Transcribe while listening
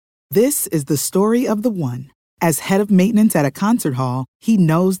This is the story of the one. As head of maintenance at a concert hall, he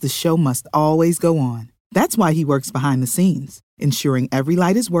knows the show must always go on. That's why he works behind the scenes, ensuring every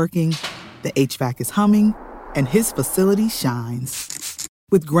light is working, the HVAC is humming, and his facility shines.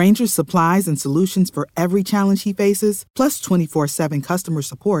 With Grainger's supplies and solutions for every challenge he faces, plus 24/7 customer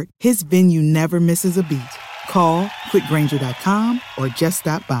support, his venue never misses a beat. Call quickgrainger.com or just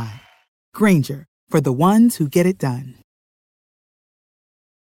stop by. Grainger, for the ones who get it done.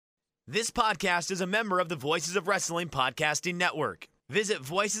 This podcast is a member of the Voices of Wrestling Podcasting Network. Visit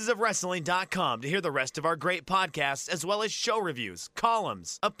voicesofwrestling.com to hear the rest of our great podcasts, as well as show reviews,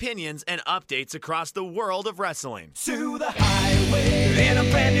 columns, opinions, and updates across the world of wrestling. To the highway in a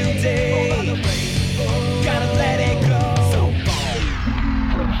brand new day. Over the rainbow, gotta let it go. So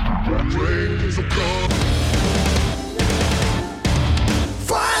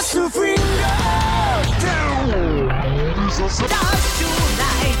fast to freedom. Dance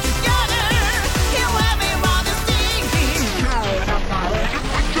tonight together. Hear everyone singing.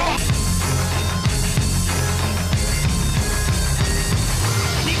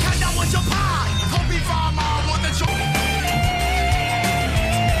你看到我就怕，头皮发麻，我的手。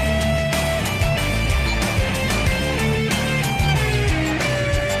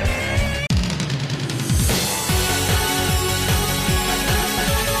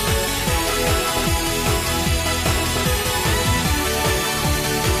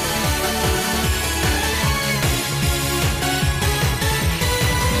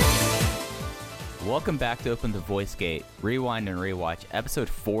Welcome back to Open the Voice Gate, Rewind and Rewatch, episode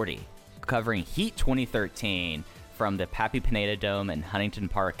 40, covering Heat 2013 from the Pappy Pineda Dome in Huntington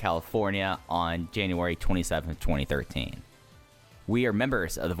Park, California on January 27, 2013. We are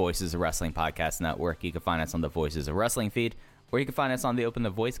members of the Voices of Wrestling Podcast Network. You can find us on the Voices of Wrestling feed, or you can find us on the Open the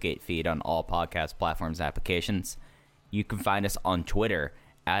Voice Gate feed on all podcast platforms and applications. You can find us on Twitter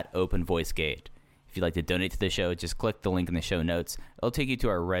at Open Voice Gate. If you'd like to donate to the show, just click the link in the show notes. It'll take you to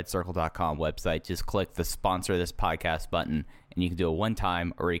our redcircle.com website. Just click the sponsor this podcast button, and you can do a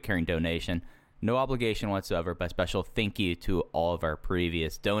one-time or recurring donation. No obligation whatsoever, but special thank you to all of our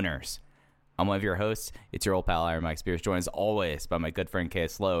previous donors. I'm one of your hosts. It's your old pal, Iron Mike Spears, joined as always by my good friend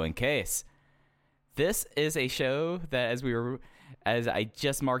Case Lowe. And Case, this is a show that, as I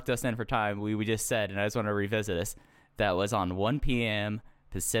just marked us in for time, we just said, and I just want to revisit this, that was on 1 p.m.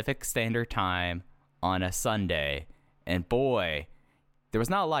 Pacific Standard Time on a Sunday, and boy, there was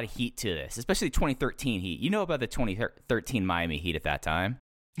not a lot of heat to this, especially 2013 Heat. You know about the 2013 Miami Heat at that time.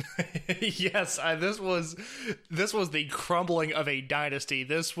 Yes, this was the crumbling of a dynasty.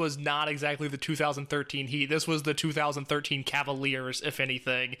 This was not exactly the 2013 Heat. This was the 2013 Cavaliers, if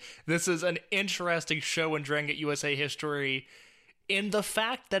anything. This is an interesting show in Dragon Gate USA history, in the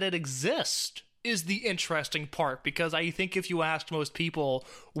fact that it exists is the interesting part, because I think if you asked most people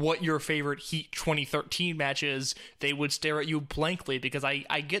what your favorite Heat 2013 match is, they would stare at you blankly, because I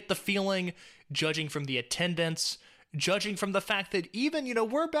get the feeling, judging from the attendance, judging from the fact that even,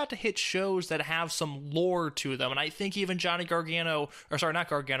 we're about to hit shows that have some lore to them, and I think even John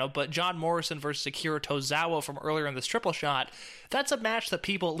Morrison versus Akira Tozawa from earlier in this triple shot, that's a match that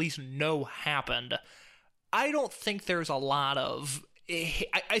people at least know happened. I don't think there's a lot of...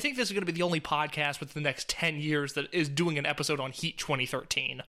 I think this is going to be the only podcast within the next 10 years that is doing an episode on Heat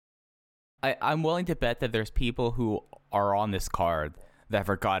 2013. I'm willing to bet that there's people who are on this card that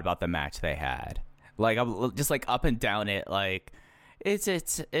forgot about the match they had. Like, I'm just like up and down it. Like,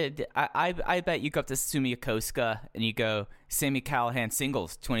 I bet you go up to Sumi Yokosuka and you go, Sami Callihan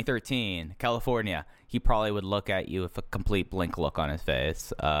singles 2013, California. He probably would look at you with a complete blink look on his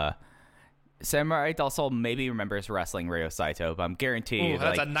face. Samurai Del Sol maybe remembers wrestling Ryo Saito, but I'm guaranteed.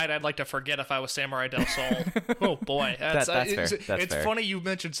 That's a night I'd like to forget if I was Samurai Del Sol. Oh boy, that's fair. It's fair. Funny you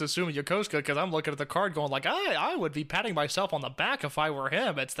mentioned Susumu Yokosuka, because I'm looking at the card going like, I would be patting myself on the back if I were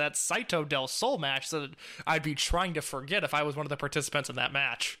him. It's that Saito Del Sol match that I'd be trying to forget if I was one of the participants in that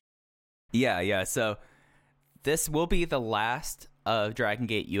match. Yeah. So this will be the last of Dragon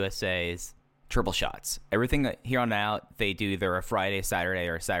Gate USA's triple shots. Everything here on out, they do either a Friday, Saturday,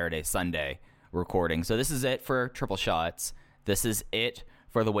 or Saturday, Sunday recording. So this is it for triple shots. This is it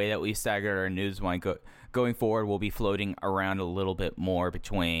for the way that we staggered our news line. Going forward, we'll be floating around a little bit more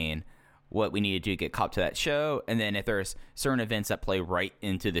between what we need to do to get caught to that show, and then if there's certain events that play right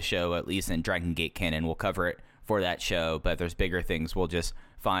into the show, at least in Dragon Gate canon, we'll cover it for that show. But if there's bigger things, we'll just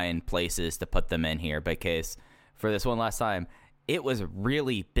find places to put them in here. But case for this one last time, it was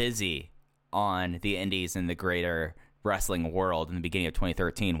really busy on the indies in the greater wrestling world in the beginning of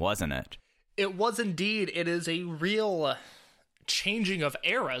 2013, wasn't it? It was indeed. It is a real changing of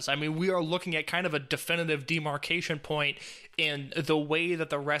eras. I mean, we are looking at kind of a definitive demarcation point in the way that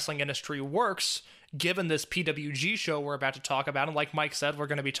the wrestling industry works, given this PWG show we're about to talk about. And like Mike said, we're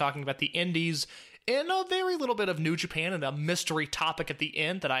going to be talking about the indies and a very little bit of New Japan and a mystery topic at the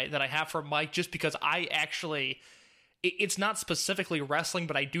end that I have for Mike, just because I actually... It's not specifically wrestling,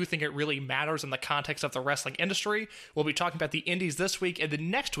 but I do think it really matters in the context of the wrestling industry. We'll be talking about the indies this week, and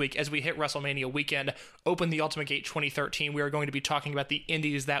then next week, as we hit WrestleMania weekend, open the Ultimate Gate 2013, we are going to be talking about the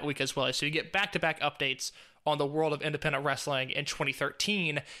indies that week as well. So you get back-to-back updates on the world of independent wrestling in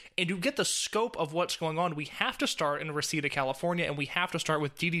 2013, and to get the scope of what's going on, we have to start in Reseda, California, and we have to start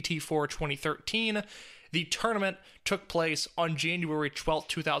with DDT4 2013. The tournament took place on January 12th,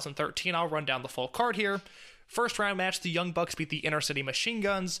 2013. I'll run down the full card here. First round match, the Young Bucks beat the Inner City Machine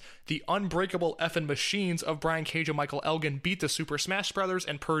Guns. The Unbreakable Effin' Machines of Brian Cage and Michael Elgin beat the Super Smash Brothers,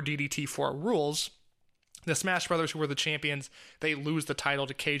 and per DDT4 rules, the Smash Brothers, who were the champions, they lose the title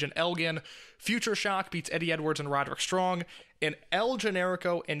to Cage and Elgin. Future Shock beats Eddie Edwards and Roderick Strong, and El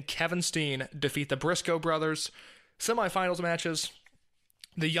Generico and Kevin Steen defeat the Briscoe Brothers. Semifinals matches,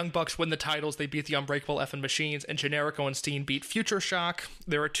 the Young Bucks win the titles. They beat the Unbreakable Effin' Machines, and Generico and Steen beat Future Shock.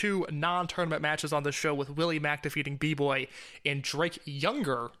 There are two non-tournament matches on the show, with Willie Mack defeating B-Boy and Drake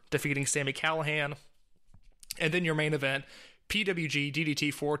Younger defeating Sami Callihan. And then your main event, PWG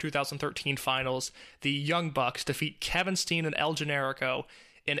DDT4 2013 Finals. The Young Bucks defeat Kevin Steen and El Generico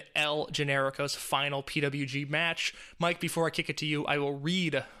in El Generico's final PWG match. Mike, before I kick it to you, I will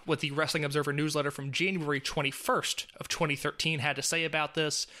read what the Wrestling Observer newsletter from January 21st of 2013 had to say about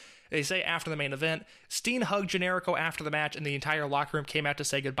this. They say after the main event, Steen hugged Generico after the match, and the entire locker room came out to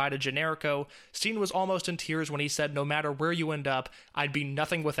say goodbye to Generico. Steen was almost in tears when he said, "No matter where you end up, I'd be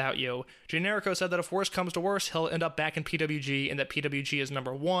nothing without you." Generico said that if worse comes to worse, he'll end up back in PWG and that PWG is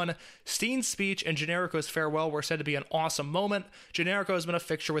number one. Steen's speech and Generico's farewell were said to be an awesome moment. Generico has been a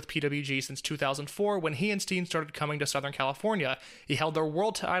fixture with PWG since 2004 when he and Steen started coming to Southern California. He held their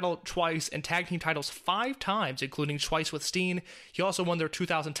world title twice and tag team titles 5 times, including twice with Steen. He also won their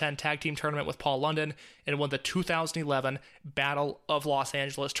 2010 tag team tournament with Paul London and won the 2011 Battle of Los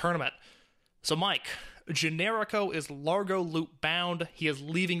Angeles tournament. So Mike, Generico is Largo Loop bound. He is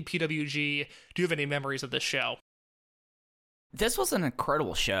leaving PWG. Do you have any memories of this show? This was an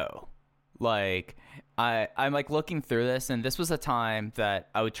incredible show. Like, I'm like looking through this, and this was a time that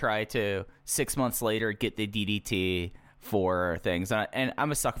I would try to 6 months later get the DDT for things. And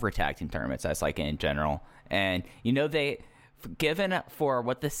I'm a sucker for tag team tournaments. That's like in general. And, you know, given for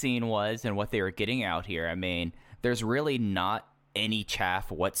what the scene was and what they were getting out here, I mean, there's really not any chaff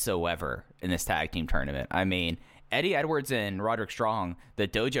whatsoever in this tag team tournament. I mean, Eddie Edwards and Roderick Strong, the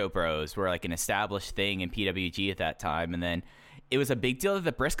Dojo Bros, were like an established thing in PWG at that time. And then it was a big deal that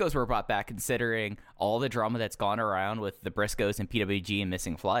the Briscoes were brought back, considering all the drama that's gone around with the Briscoes and PWG and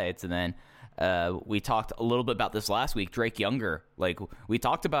missing flights. And then we talked a little bit about this last week, Drake Younger. Like, we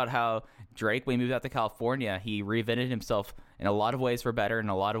talked about how Drake, when he moved out to California, he reinvented himself in a lot of ways for better and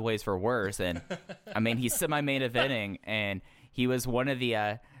a lot of ways for worse. And I mean, he's semi-main eventing, and he was one of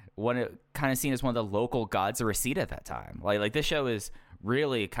kind of seen as one of the local gods of Reseda at that time. Like this show is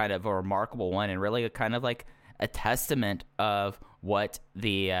really kind of a remarkable one, and really kind of like a testament of what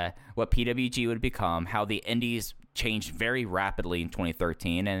PWG would become, how the indies changed very rapidly in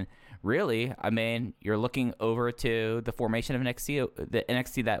 2013, and really, I mean, you're looking over to the formation of NXT, the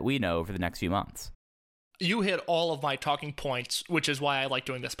NXT that we know over the next few months. You hit all of my talking points, which is why I like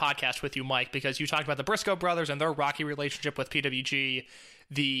doing this podcast with you, Mike, because you talked about the Briscoe brothers and their rocky relationship with PWG.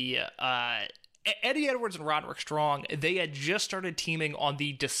 The Eddie Edwards and Roderick Strong, they had just started teaming on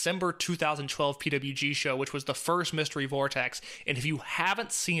the December 2012 PWG show, which was the first Mystery Vortex. And if you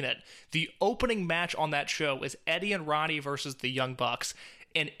haven't seen it, the opening match on that show is Eddie and Ronnie versus the Young Bucks.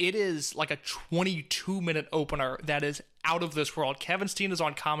 And it is like a 22-minute opener that is out of this world. Kevin Steen is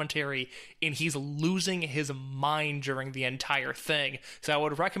on commentary, and he's losing his mind during the entire thing. So I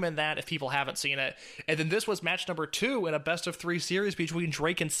would recommend that if people haven't seen it. And then this was match number 2 in a best-of-3 series between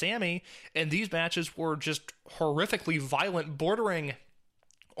Drake and Sami, and these matches were just horrifically violent, bordering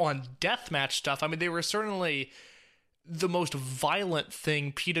on deathmatch stuff. I mean, they were certainly the most violent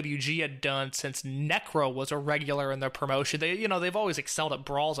thing PWG had done since Necro was a regular in their promotion. They've always excelled at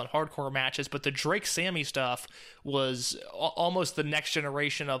brawls and hardcore matches, but the Drake Sami stuff was almost the next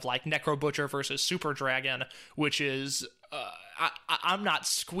generation of like Necro Butcher versus Super Dragon, which is I'm not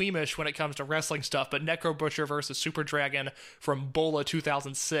squeamish when it comes to wrestling stuff, but Necro Butcher versus Super Dragon from Bola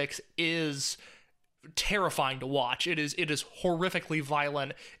 2006 is terrifying to watch. It is horrifically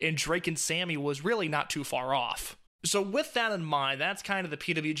violent, and Drake and Sami was really not too far off. So with that in mind, that's kind of the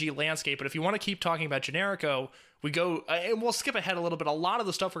PWG landscape. But if you want to keep talking about Generico, we go, and we'll skip ahead a little bit. A lot of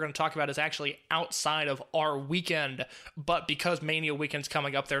the stuff we're going to talk about is actually outside of our weekend, but because Mania weekend's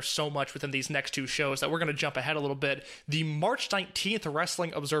coming up, there's so much within these next two shows that we're going to jump ahead a little bit. The March 19th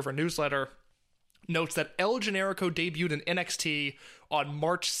Wrestling Observer newsletter notes that El Generico debuted in NXT on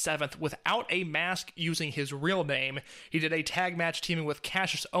March 7th without a mask, using his real name. He did a tag match teaming with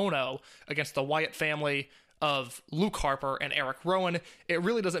Cassius Ohno against the Wyatt family of Luke Harper and Eric Rowan. It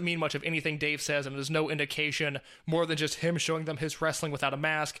really doesn't mean much of anything Dave says, and there's no indication more than just him showing them his wrestling without a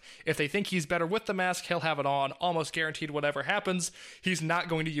mask. If they think he's better with the mask, he'll have it on. Almost guaranteed whatever happens, he's not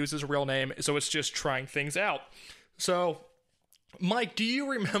going to use his real name, so it's just trying things out. So, Mike, do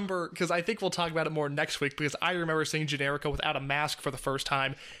you remember, because I think we'll talk about it more next week, because I remember seeing Generico without a mask for the first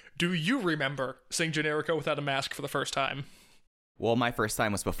time. Do you remember seeing Generico without a mask for the first time? Well, my first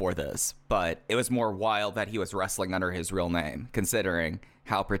time was before this, but it was more wild that he was wrestling under his real name, considering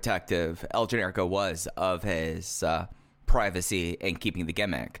how protective El Generico was of his privacy and keeping the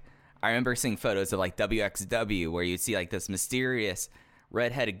gimmick. I remember seeing photos of like WXW where you'd see like this mysterious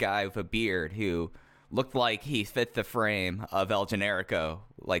redheaded guy with a beard who looked like he fit the frame of El Generico,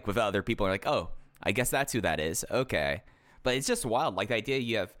 like with other people. Are like, oh, I guess that's who that is. Okay. But it's just wild. Like the idea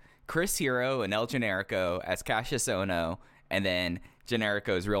you have Chris Hero and El Generico as Cassius Ohno, and then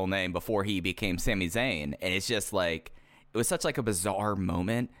Generico's real name before he became Sami Zayn. And it's just like, it was such like a bizarre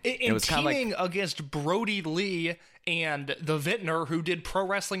moment. It was teaming like against Brody Lee and the Vintner, who did Pro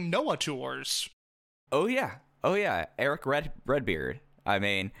Wrestling Noah tours. Oh yeah. Eric Redbeard. I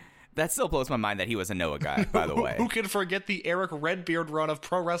mean, that still blows my mind that he was a Noah guy, by the way. Who could forget the Eric Redbeard run of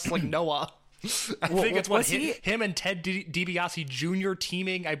Pro Wrestling Noah? I think it's what him and Ted DiBiase Jr.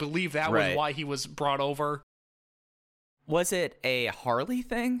 teaming. I believe that was why he was brought over. Was it a Harley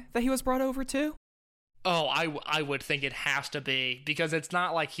thing that he was brought over to? Oh, I would think it has to be, because it's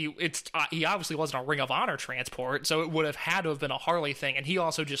not like he obviously wasn't a Ring of Honor transport, so it would have had to have been a Harley thing, and he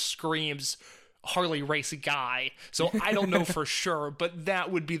also just screams Harley race guy, so I don't know for sure, but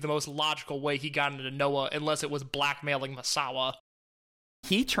that would be the most logical way he got into Noah, unless it was blackmailing Masawa.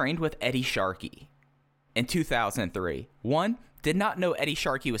 He trained with Eddie Sharkey in 2003. One, did not know Eddie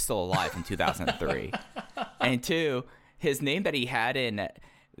Sharkey was still alive in 2003. And two, his name that he had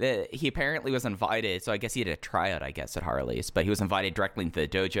he apparently was invited, so I guess he had a tryout, at Harley's, but he was invited directly into the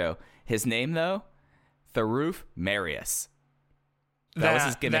dojo. His name, though, Tharuf Marius. That was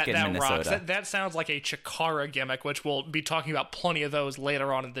his gimmick in Minnesota. That sounds like a Chikara gimmick, which we'll be talking about plenty of those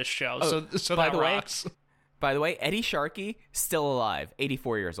later on in this show. So by that rocks. By the way, Eddie Sharkey, still alive,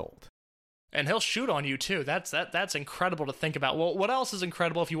 84 years old. And he'll shoot on you, too. That's incredible to think about. Well, what else is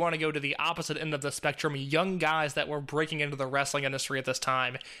incredible if you want to go to the opposite end of the spectrum? Young guys that were breaking into the wrestling industry at this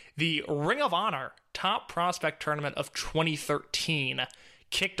time. The Ring of Honor Top Prospect Tournament of 2013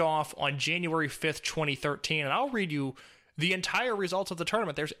 kicked off on January 5th, 2013. And I'll read you the entire results of the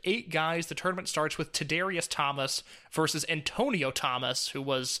tournament. There's 8 guys. The tournament starts with Tadarius Thomas versus Antonio Thomas, who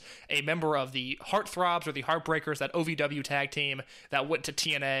was a member of the Heartthrobs or the Heartbreakers, that OVW tag team that went to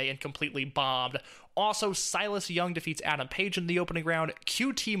TNA and completely bombed. Also, Silas Young defeats Adam Page in the opening round.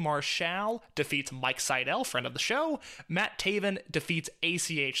 QT Marshall defeats Mike Seidel, friend of the show. Matt Taven defeats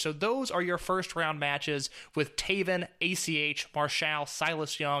ACH. So those are your first round matches, with Taven, ACH, Marshall,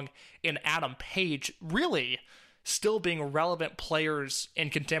 Silas Young, and Adam Page. Really still being relevant players in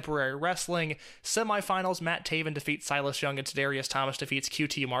contemporary wrestling. Semifinals, Matt Taven defeats Silas Young and Tadarius Thomas defeats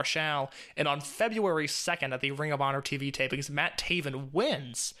QT Marshall. And on February 2nd at the Ring of Honor TV tapings, Matt Taven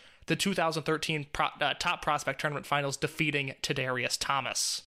wins the 2013 Top Prospect Tournament Finals, defeating Tadarius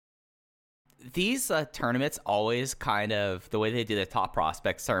Thomas. These tournaments always kind of, the way they do the Top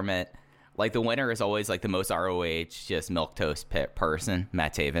Prospects Tournament, like the winner is always like the most ROH, just milquetoast person,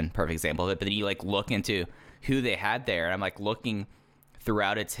 Matt Taven, perfect example of it. But then you like look into who they had there, and I'm like looking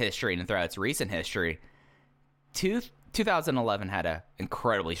throughout its history and throughout its recent history. 2011 had an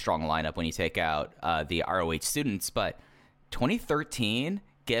incredibly strong lineup when you take out the ROH students, but 2013,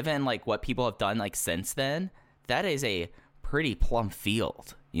 given like what people have done like since then, that is a pretty plumb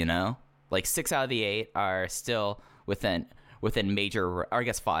field, you know? Like 6 out of the 8 are still within major, or I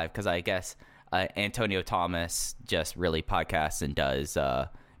guess 5, because I guess Antonio Thomas just really podcasts and does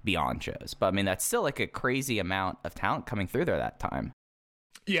Beyond shows. But I mean, that's still like a crazy amount of talent coming through there that time.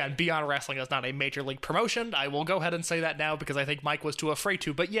 Yeah, and Beyond Wrestling is not a major league promotion. I will go ahead and say that now because I think Mike was too afraid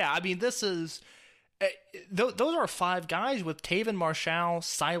to. But yeah, I mean, this is... those are 5 guys with Taven, Marshall,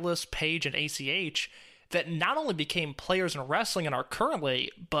 Silas, Page, and ACH that not only became players in wrestling and are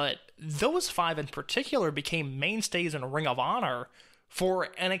currently, but those 5 in particular became mainstays in Ring of Honor for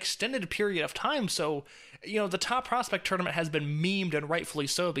an extended period of time. So, the Top Prospect Tournament has been memed, and rightfully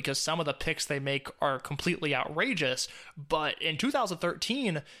so, because some of the picks they make are completely outrageous. But in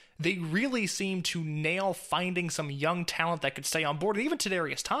 2013, they really seemed to nail finding some young talent that could stay on board. And even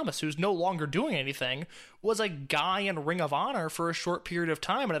Tadarius Thomas, who's no longer doing anything, was a guy in Ring of Honor for a short period of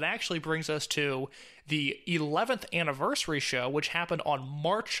time. And it actually brings us to the 11th anniversary show, which happened on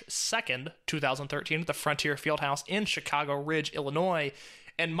March 2nd, 2013, at the Frontier Fieldhouse in Chicago Ridge, Illinois.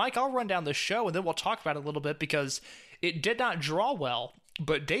 And Mike, I'll run down the show and then we'll talk about it a little bit, because it did not draw well.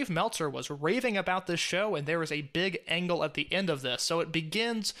 But Dave Meltzer was raving about this show, and there is a big angle at the end of this. So it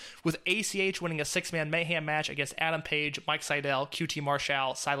begins with ACH winning a six-man mayhem match against Adam Page, Mike Seidel, QT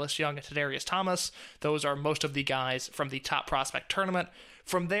Marshall, Silas Young, and Tadarius Thomas. Those are most of the guys from the Top Prospect Tournament.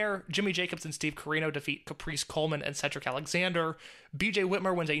 From there, Jimmy Jacobs and Steve Corino defeat Caprice Coleman and Cedric Alexander. BJ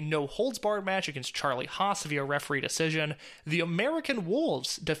Whitmer wins a no-holds-barred match against Charlie Haas via referee decision. The American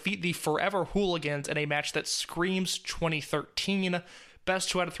Wolves defeat the Forever Hooligans in a match that screams 2013.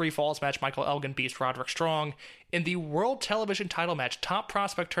 Best 2 out of 3 falls match, Michael Elgin beats Roderick Strong. In the World Television title match, Top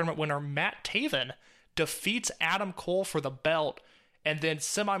Prospect Tournament winner Matt Taven defeats Adam Cole for the belt. And then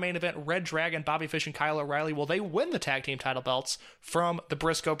semi-main event, Red Dragon, Bobby Fish, and Kyle O'Reilly, they win the tag team title belts from the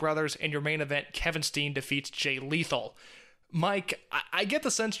Briscoe brothers. In your main event, Kevin Steen defeats Jay Lethal. Mike, I get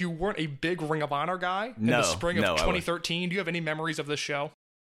the sense you weren't a big Ring of Honor guy in the spring of 2013. Do you have any memories of this show?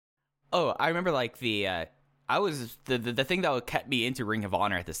 Oh, I remember the thing that kept me into Ring of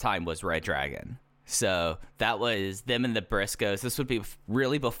Honor at this time was Red Dragon. So that was them and the Briscoes. This would be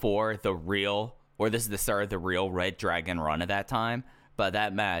really before this is the start of the real Red Dragon run at that time. But I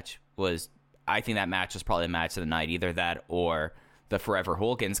think that match was probably the match of the night, either that or the Forever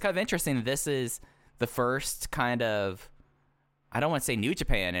Hooligans. It's kind of interesting that this is the first kind of, I don't want to say New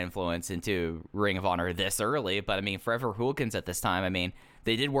Japan influence into Ring of Honor this early, but I mean, Forever Hooligans at this time, I mean,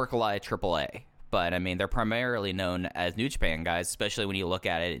 they did work a lot at AAA. But, I mean, they're primarily known as New Japan guys, especially when you look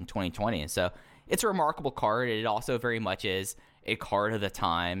at it in 2020. So it's a remarkable card. It also very much is a card of the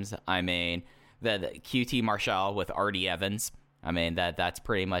times. I mean, the QT Marshall with R.D. Evans, I mean, that's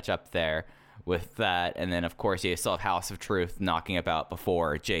pretty much up there with that. And then, of course, you still have House of Truth knocking about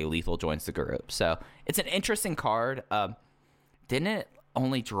before Jay Lethal joins the group. So it's an interesting card. Didn't it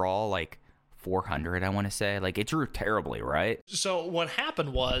only draw, 400, I want to say? It drew terribly, right? So what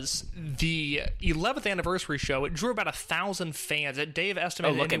happened was the 11th anniversary show, it drew about 1,000 fans. Dave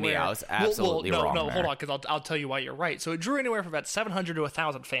estimated look anywhere... at me, I was absolutely wrong. No, hold on, because I'll tell you why you're right. So it drew anywhere from about 700 to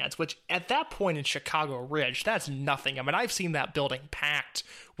 1,000 fans, which at that point in Chicago Ridge, that's nothing. I mean, I've seen that building packed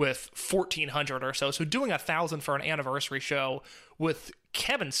with 1,400 or so. So doing 1,000 for an anniversary show with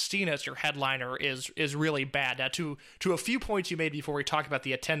Kevin Steen as your headliner is really bad. Now, to a few points you made before we talk about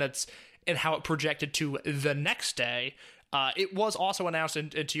the attendance and how it projected to the next day, it was also announced,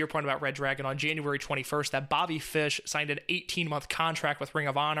 and to your point about Red Dragon, on January 21st, that Bobby Fish signed an 18-month contract with Ring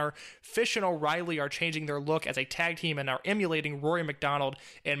of Honor. Fish and O'Reilly are changing their look as a tag team and are emulating Rory McDonald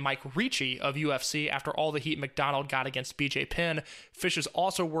and Mike Ricci of UFC after all the heat McDonald got against BJ Penn. Fish is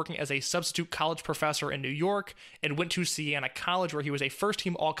also working as a substitute college professor in New York and went to Siena College, where he was a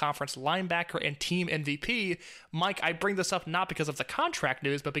first-team all-conference linebacker and team MVP. Mike, I bring this up not because of the contract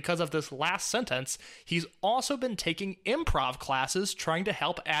news, but because of this last sentence. He's also been taking improv classes trying to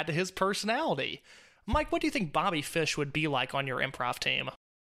help add to his personality. Mike, what do you think Bobby Fish would be like on your improv team?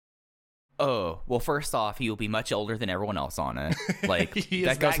 Oh, well, first off, he will be much older than everyone else on it.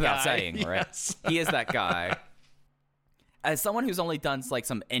 That goes without saying, right? Yes. He is that guy. As someone who's only done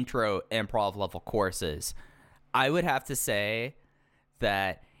some intro improv level courses, I would have to say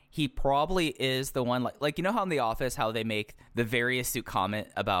that he probably is the one, you know how in The Office, how they make the very astute comment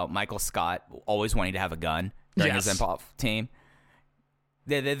about Michael Scott always wanting to have a gun during his improv team?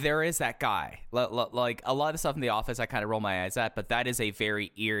 There is that guy. A lot of the stuff in The Office I kind of roll my eyes at, but that is a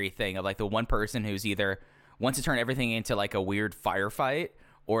very eerie thing of the one person who's either wants to turn everything into a weird firefight,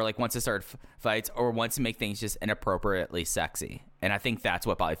 or wants to start fights, or wants to make things just inappropriately sexy. And I think that's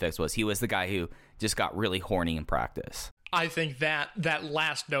what Bobby Fish was. He was the guy who just got really horny in practice. I think that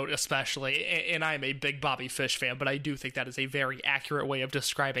last note especially, and I'm a big Bobby Fish fan, but I do think that is a very accurate way of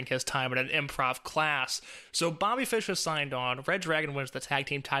describing his time in an improv class. So Bobby Fish is signed on, Red Dragon wins the tag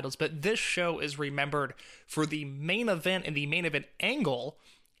team titles, but this show is remembered for the main event and the main event angle,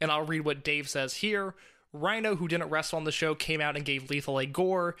 and I'll read what Dave says here. Rhino, who didn't wrestle on the show, came out and gave Lethal a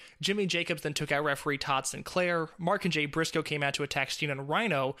gore. Jimmy Jacobs then took out referee Todd Sinclair. Mark and Jay Briscoe came out to attack Steen and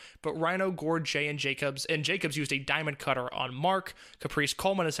Rhino, but Rhino gored Jay and Jacobs used a diamond cutter on Mark. Caprice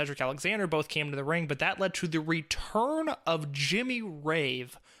Coleman and Cedric Alexander both came to the ring, but that led to the return of Jimmy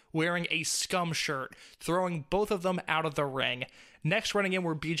Rave wearing a Scum shirt, throwing both of them out of the ring. Next running in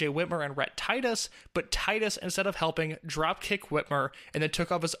were BJ Whitmer and Rhett Titus, but Titus, instead of helping, dropkicked Whitmer and then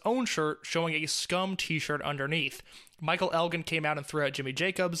took off his own shirt, showing a Scum t-shirt underneath. Michael Elgin came out and threw out Jimmy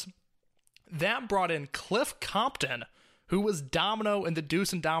Jacobs. That brought in Cliff Compton, who was Domino in the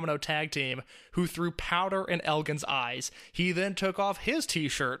Deuce and Domino tag team, who threw powder in Elgin's eyes. He then took off his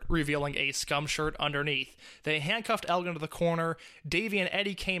t-shirt, revealing a Scum shirt underneath. They handcuffed Elgin to the corner. Davey and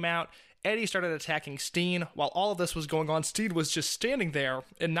Eddie came out. Eddie started attacking Steen. While all of this was going on, Steen was just standing there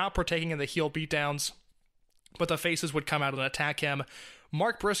and not partaking in the heel beatdowns, but the faces would come out and attack him.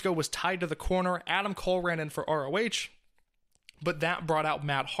 Mark Briscoe was tied to the corner. Adam Cole ran in for ROH. But that brought out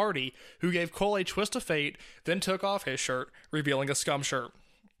Matt Hardy, who gave Cole a twist of fate, then took off his shirt, revealing a Scum shirt.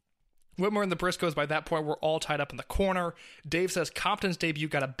 Whitmer and the Briscoes by that point were all tied up in the corner. Dave says Compton's debut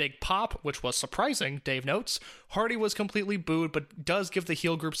got a big pop, which was surprising, Dave notes. Hardy was completely booed, but does give the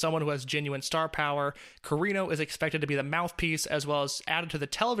heel group someone who has genuine star power. Carino is expected to be the mouthpiece, as well as added to the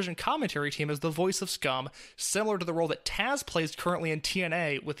television commentary team as the voice of Scum, similar to the role that Taz plays currently in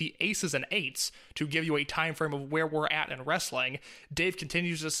TNA with the Aces and Eights, to give you a time frame of where we're at in wrestling. Dave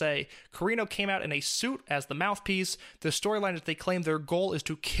continues to say, Carino came out in a suit as the mouthpiece. The storyline is they claim their goal is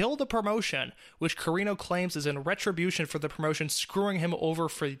to kill the promotion, which Carino claims is in retribution for the promotion screwing him over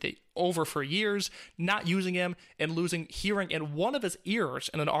for years, not using him, and losing hearing in one of his ears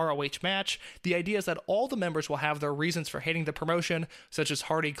in an ROH match. The idea is that all the members will have their reasons for hating the promotion, such as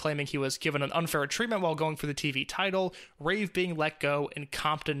Hardy claiming he was given an unfair treatment while going for the TV title, Rave being let go, and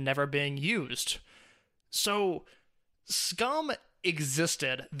Compton never being used. So, Scum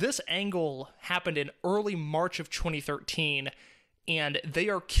existed. This angle happened in early March of 2013, and they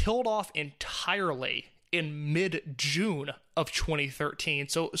are killed off entirely in mid-June of 2013.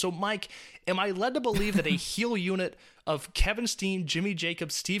 So Mike, am I led to believe that a heel unit of Kevin Steen, Jimmy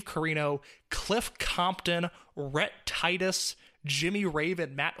Jacobs, Steve Carino, Cliff Compton, Rhett Titus, Jimmy Rave,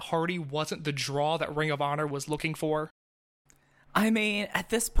 and Matt Hardy wasn't the draw that Ring of Honor was looking for? I mean, at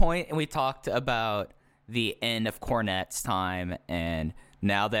this point, and we talked about the end of Cornette's time, and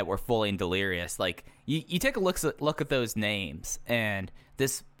now that we're fully in Delirious, like, you take a look at those names, and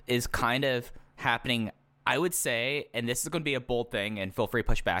this is kind of happening, I would say, and this is going to be a bold thing, and feel free to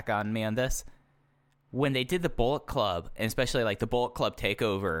push back on me on this. When they did the Bullet Club, and especially like the Bullet Club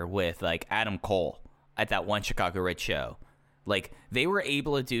takeover with like Adam Cole at that one Chicago Red show, like they were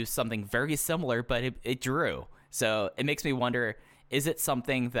able to do something very similar, but it drew. So it makes me wonder, is it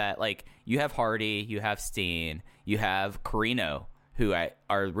something that like you have Hardy, you have Steen, you have Carino, who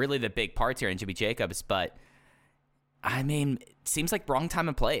are really the big parts here in Jimmy Jacobs, but I mean, it seems like wrong time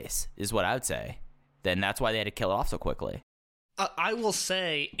and place is what I would say. Then that's why they had to kill it off so quickly. I will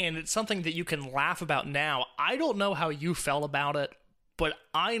say, and it's something that you can laugh about now, I don't know how you felt about it, but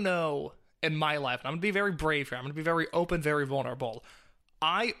I know in my life, and I'm going to be very brave here, I'm going to be very open, very vulnerable,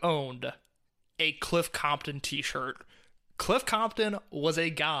 I owned a Cliff Compton t-shirt. Cliff Compton was a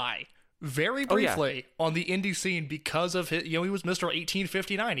guy very briefly on the indie scene because of his, he was Mr.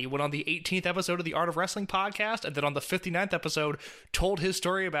 1859. He went on the 18th episode of the Art of Wrestling podcast, and then on the 59th episode told his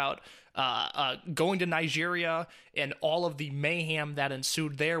story about going to Nigeria and all of the mayhem that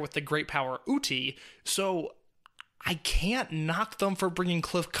ensued there with the Great Power Uti. So I can't knock them for bringing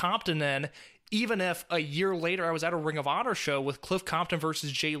Cliff Compton in, even if a year later I was at a Ring of Honor show with Cliff Compton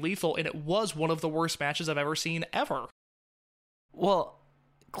versus Jay Lethal, and it was one of the worst matches I've ever seen ever. Well,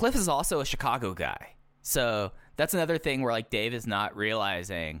 Cliff is also a Chicago guy. So that's another thing where like Dave is not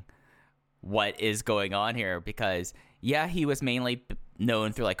realizing what is going on here, because yeah, he was mainly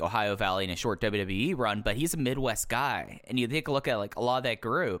known through like Ohio Valley and a short WWE run, but he's a Midwest guy. And you take a look at like a lot of that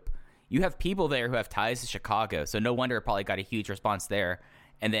group, you have people there who have ties to Chicago. So no wonder it probably got a huge response there.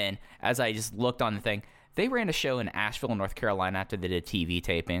 And then as I just looked on the thing, they ran a show in Asheville, North Carolina after they did TV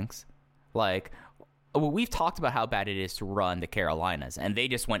tapings. Like, we've talked about how bad it is to run the Carolinas, and they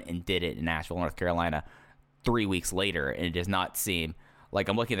just went and did it in Asheville, North Carolina 3 weeks later, and it does not seem like,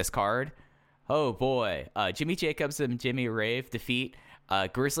 I'm looking at this card. Oh boy, Jimmy Jacobs and Jimmy Rave defeat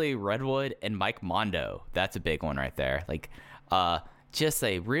Grizzly Redwood and Mike Mondo. That's a big one right there. Like, just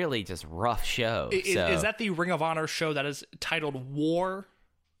a really just rough show. Is that the Ring of Honor show that is titled War?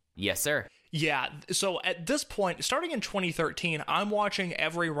 Yes, sir. Yeah, so at this point, starting in 2013, I'm watching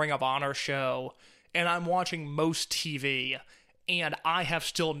every Ring of Honor show, and I'm watching most TV, and I have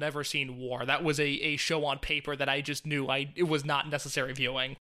still never seen War. That was a show on paper that I just knew it was not necessary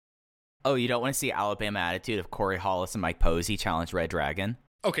viewing. Oh, you don't want to see Alabama Attitude of Corey Hollis and Mike Posey challenge Red Dragon?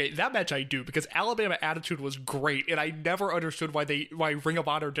 Okay, that match I do, because Alabama Attitude was great, and I never understood why Ring of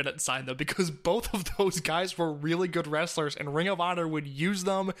Honor didn't sign them, because both of those guys were really good wrestlers, and Ring of Honor would use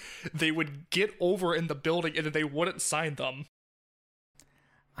them, they would get over in the building, and then they wouldn't sign them.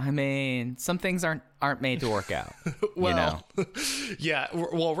 I mean, some things aren't made to work out. Well, yeah.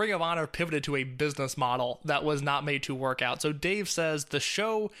 Well, Ring of Honor pivoted to a business model that was not made to work out. So Dave says the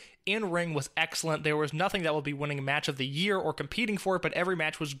show in ring was excellent. There was nothing that would be winning match of the year or competing for it, but every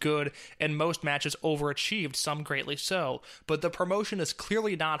match was good, and most matches overachieved, some greatly so. But the promotion is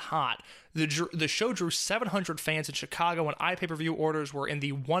clearly not hot. The show drew 700 fans in Chicago, and iPay-per-view orders were in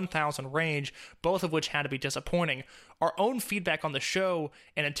the 1,000 range, both of which had to be disappointing. Our own feedback on the show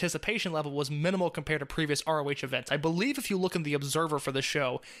and anticipation level was minimal compared to previous ROH events. I believe if you look in the Observer for the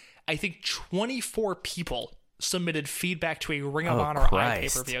show, I think 24 people submitted feedback to a Ring of Honor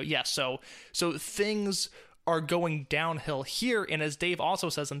iPay-per-view. Yes, so things are going downhill here, and as Dave also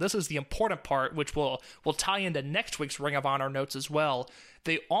says, and this is the important part, which will tie into next week's Ring of Honor notes as well,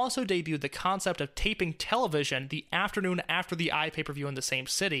 they also debuted the concept of taping television the afternoon after the iPay-per-view in the same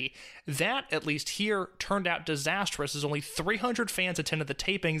city. That, at least here, turned out disastrous, as only 300 fans attended the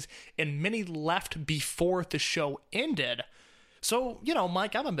tapings, and many left before the show ended. So,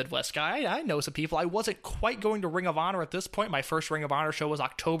 Mike, I'm a Midwest guy. I know some people. I wasn't quite going to Ring of Honor at this point. My first Ring of Honor show was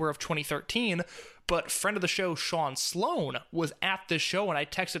October of 2013, but friend of the show, Sean Sloan, was at this show, and I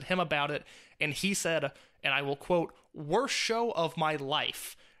texted him about it, and he said, and I will quote, "Worst show of my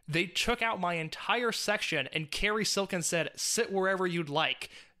life. They took out my entire section, and Kerry Silkin said, 'Sit wherever you'd like.'"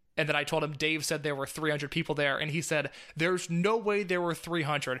 And then I told him Dave said there were 300 people there, and he said, "There's no way there were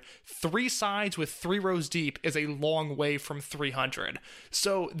 300. 3 sides with 3 rows deep is a long way from 300.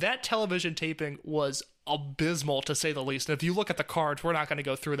 So that television taping was abysmal, to say the least. And if you look at the cards, we're not going to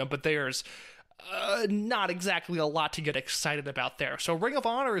go through them, but there's not exactly a lot to get excited about there. So Ring of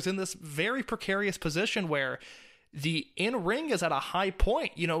Honor is in this very precarious position where the in-ring is at a high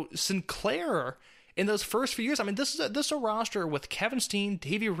point. Sinclair, in those first few years, I mean, this is a roster with Kevin Steen,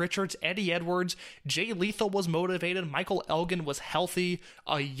 Davey Richards, Eddie Edwards, Jay Lethal was motivated, Michael Elgin was healthy,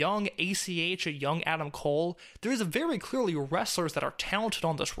 a young ACH, a young Adam Cole. There is very clearly wrestlers that are talented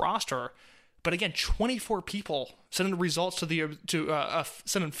on this roster, but again, 24 people sending results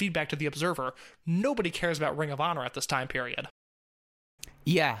sending feedback to the Observer. Nobody cares about Ring of Honor at this time period.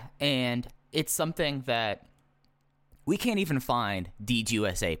 Yeah, and it's something that we can't even find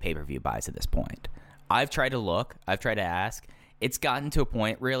DGUSA pay-per-view buys at this point. I've tried to look. I've tried to ask. It's gotten to a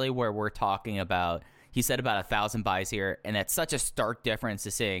point, really, where we're talking about, he said about 1,000 buys here, and that's such a stark difference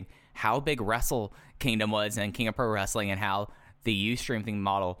to seeing how big Wrestle Kingdom was and King of Pro Wrestling and how the Ustream thing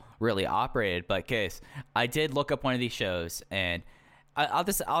model really operated. But, Case, I did look up one of these shows, and I'll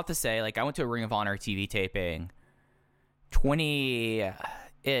have to say, I went to a Ring of Honor TV taping.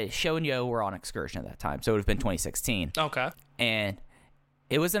 Show and Yo were on excursion at that time, so it would have been 2016. Okay. And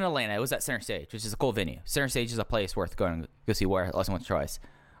it was in Atlanta. It was at Center Stage, which is a cool venue. Center Stage is a place worth going to go see where less than once or twice.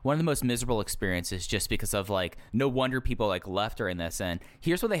 One of the most miserable experiences just because of, no wonder people, left during this. And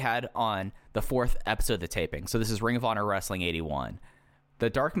here's what they had on the 4th episode of the taping. So this is Ring of Honor Wrestling 81. The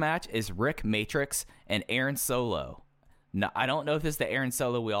dark match is Rick Matrix and Aaron Solo. No, I don't know if this is the Aaron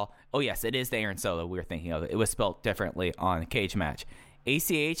Solo we all... Oh, yes, it is the Aaron Solo we were thinking of. It was spelled differently on the cage match.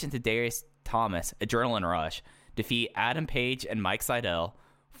 ACH and Tadarius Thomas, Adrenaline Rush, defeat Adam Page and Mike Seidel.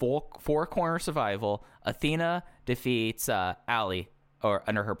 Four Corner Survival. Athena defeats Allie, or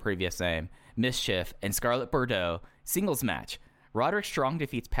under her previous name, Mischief, and Scarlett Bordeaux. Singles match. Roderick Strong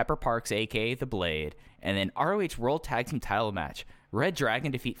defeats Pepper Parks, a.k.a. The Blade. And then ROH World Tag Team title match. Red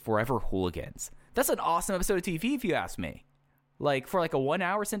Dragon defeat Forever Hooligans. That's an awesome episode of TV, if you ask me. For a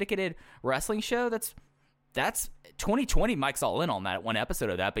 1-hour syndicated wrestling show, that's 2020. Mike's all in on that one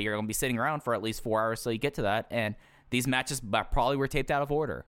episode of that, but you're going to be sitting around for at least 4 hours till you get to that, and these matches probably were taped out of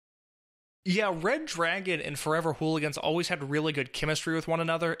order. Yeah, Red Dragon and Forever Hooligans always had really good chemistry with one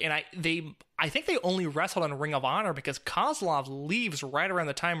another, and I think they only wrestled in Ring of Honor because Kozlov leaves right around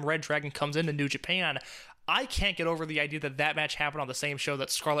the time Red Dragon comes into New Japan. I can't get over the idea that match happened on the same show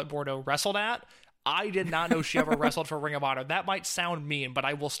that Scarlett Bordeaux wrestled at. I did not know she ever wrestled for Ring of Honor. That might sound mean, but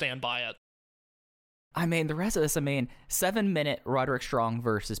I will stand by it. I mean, the rest of this, 7-minute Roderick Strong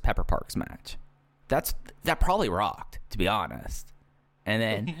versus Pepper Parks match. That probably rocked, to be honest. And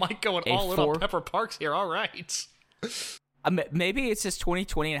then Mike going all in on Pepper Parks here. All right. Maybe it's just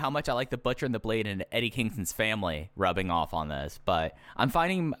 2020 and how much I like the Butcher and the Blade and Eddie Kingston's family rubbing off on this. But I'm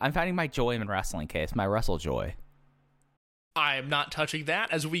finding my joy in wrestling, Case, my wrestle joy. I'm not touching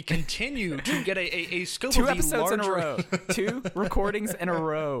that as we continue to get a scope Two of the episodes larger... in a row. 2 recordings in a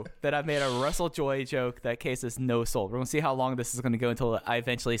row that I've made a Russell Joy joke that case is no soul. We're going to see how long this is going to go until I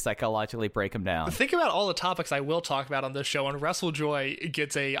eventually psychologically break him down. Think about all the topics I will talk about on this show, and Russell Joy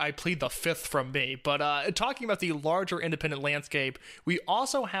gets I plead the fifth from me. But talking about the larger independent landscape, we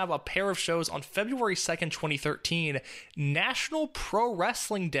also have a pair of shows on February 2nd, 2013, National Pro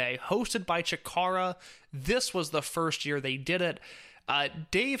Wrestling Day, hosted by Chikara. This was the first year they did it.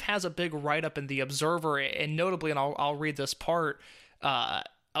 Dave has a big write-up in The Observer, and notably, and I'll read this part, a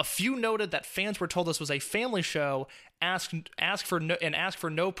few noted that fans were told this was a family show, asked for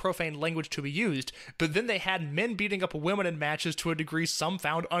no profane language to be used, but then they had men beating up women in matches to a degree some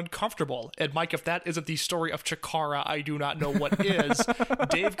found uncomfortable. And Mike, if that isn't the story of Chikara, I do not know what is.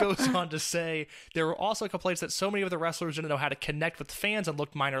 Dave goes on to say, there were also complaints that so many of the wrestlers didn't know how to connect with fans and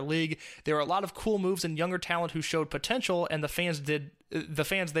looked minor league. There were a lot of cool moves and younger talent who showed potential, and the fans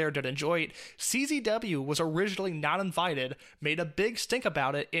there did enjoy it. CZW was originally not invited, made a big stink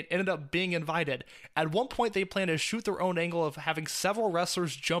about it, it ended up being invited. At one point, they planned to shoot their own angle of having several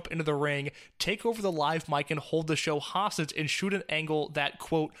wrestlers jump into the ring, take over the live mic, and hold the show hostage and shoot an angle that,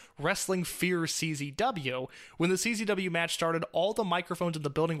 quote, wrestling fears CZW. When the CZW match started, all the microphones in the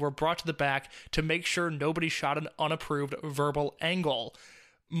building were brought to the back to make sure nobody shot an unapproved verbal angle.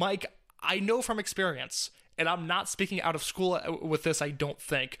 Mike, I know from experience, and I'm not speaking out of school with this, I don't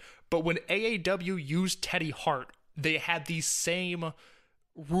think, but when AAW used Teddy Hart, they had the same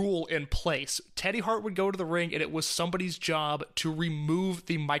rule in place. Teddy Hart would go to the ring, and it was somebody's job to remove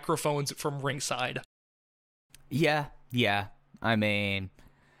the microphones from ringside. Yeah. I mean,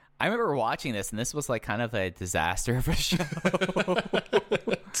 I remember watching this, and this was like kind of a disaster of a show.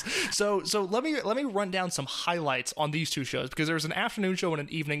 So let me run down some highlights on these two shows, because there's an afternoon show and an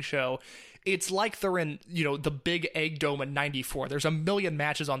evening show. It's like they're in, the Big Egg Dome in '94. There's a million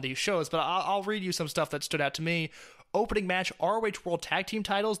matches on these shows, but I'll read you some stuff that stood out to me. Opening match, ROH World Tag Team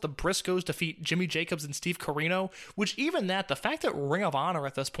titles. The Briscoes defeat Jimmy Jacobs and Steve Corino, which even that, the fact that Ring of Honor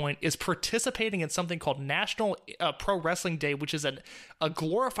at this point is participating in something called National Pro Wrestling Day, which is a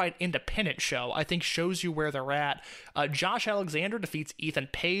glorified independent show, I think shows you where they're at. Josh Alexander defeats Ethan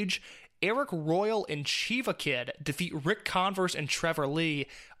Page. Eric Royal and Shiva Kid defeat Rick Converse and Trevor Lee.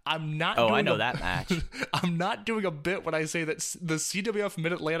 I'm not. Oh, I know that match. I'm not doing a bit when I say that the CWF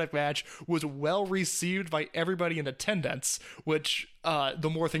Mid-Atlantic match was well received by everybody in attendance, which the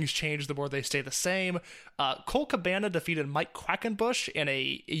more things change, the more they stay the same. Cole Cabana defeated Mike Quackenbush in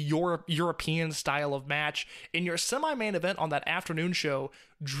a European style of match. In your semi-main event on that afternoon show,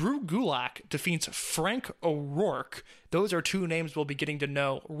 Drew Gulak defeats Frank O'Rourke. Those are two names we'll be getting to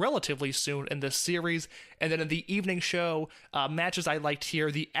know relatively soon in this series. And then in the evening show, matches I liked here,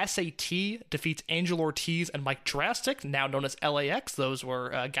 the SAT defeats Angel Ortiz and Mike Drastic, now known as LAX. Those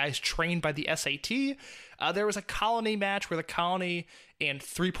were guys trained by the SAT. There was a Colony match where the Colony and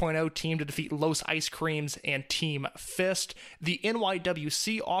 3.0 team to defeat Los Ice Creams and Team Fist. The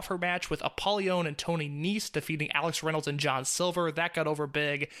NYWC offer match with Apollyon and Tony Nese defeating Alex Reynolds and John Silver. That got over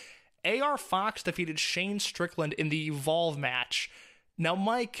big. AR Fox defeated Shane Strickland in the Evolve match. Now,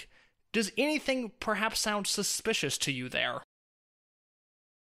 Mike, does anything perhaps sound suspicious to you there?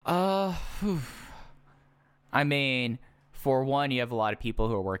 I mean, for one, you have a lot of people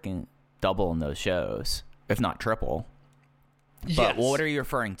who are working double in those shows, if not triple. But yes. What are you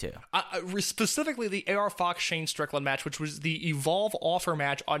referring to? Specifically, the AR Fox Shane Strickland match, which was the Evolve offer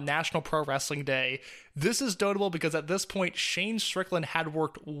match on National Pro Wrestling Day. This is notable because at this point, Shane Strickland had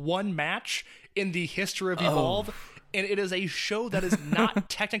worked one match in the history of Evolve, and it is a show that is not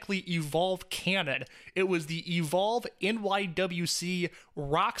technically Evolve canon. It was the Evolve NYWC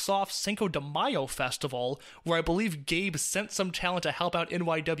Rocks Off Cinco de Mayo Festival, where I believe Gabe sent some talent to help out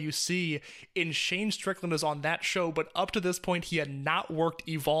NYWC, and Shane Strickland is on that show, but up to this point, he had not worked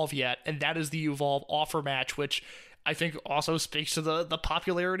Evolve yet, and that is the Evolve offer match, which I think also speaks to the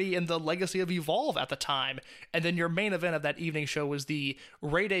popularity and the legacy of Evolve at the time. And then your main event of that evening show was the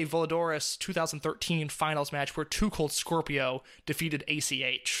Rey Voladores 2013 finals match where Too Cold Scorpio defeated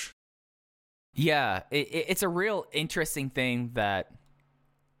ACH. Yeah, it's a real interesting thing that,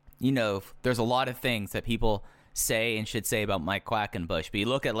 there's a lot of things that people say and should say about Mike Quackenbush, but you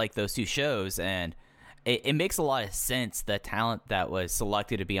look at like those two shows and it makes a lot of sense, the talent that was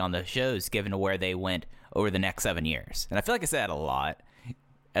selected to be on those shows given to where they went over the next 7 years. And I feel like I said that a lot,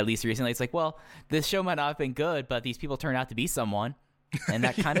 at least recently. It's like, well, this show might not have been good, but these people turned out to be someone. And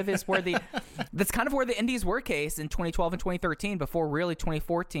that kind of is where that's kind of where the indies were case in 2012 and 2013 before really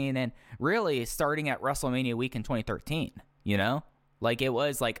 2014 and really starting at WrestleMania week in 2013, Like it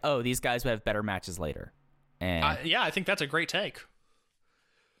was like, oh, these guys would have better matches later. And I think that's a great take.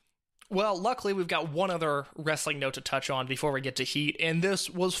 Well, luckily, we've got one other wrestling note to touch on before we get to Heat, and this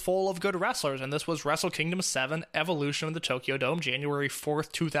was full of good wrestlers, and this was Wrestle Kingdom 7 Evolution of the Tokyo Dome, January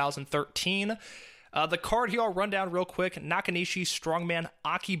 4th, 2013. The card here, I'll run down real quick. Nakanishi, Strongman,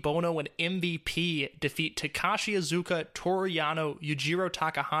 Akibono, and MVP defeat Takashi Iizuka, Toru Yano, Yujiro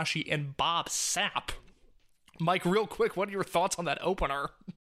Takahashi, and Bob Sapp. Mike, real quick, what are your thoughts on that opener?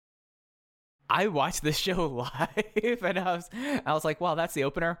 I watched this show live, and I was like, wow, that's the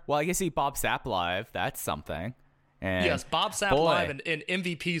opener? Well, I guess see Bob Sapp live. That's something. And yes, Bob Sapp live in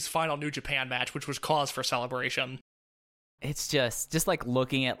MVP's final New Japan match, which was cause for celebration. It's just like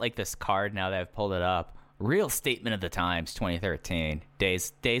looking at like this card now that I've pulled it up. Real statement of the times, 2013.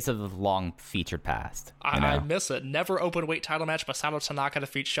 Days of the long featured past. I miss it. Never open weight title match. Masato Tanaka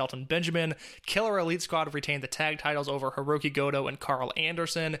defeats Shelton Benjamin. Killer Elite Squad retained the tag titles over Hiroki Goto and Carl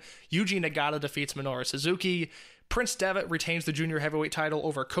Anderson. Yuji Nagata defeats Minoru Suzuki. Prince Devitt retains the junior heavyweight title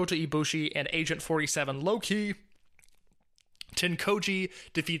over Kota Ibushi and Agent 47 Low-Ki. Tenkoji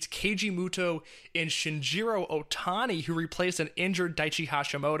defeats Keiji Muto and Shinjiro Otani, who replaced an injured Daichi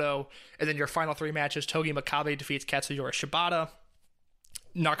Hashimoto. And then your final three matches, Togi Makabe defeats Katsuyori Shibata.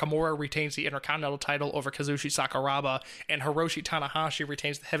 Nakamura retains the Intercontinental title over Kazushi Sakuraba, and Hiroshi Tanahashi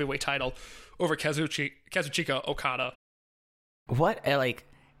retains the heavyweight title over Kazuchika Okada. What,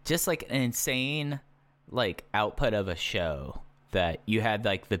 just like an insane, output of a show that you had,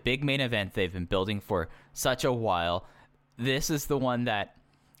 the big main event they've been building for such a while. This is the one that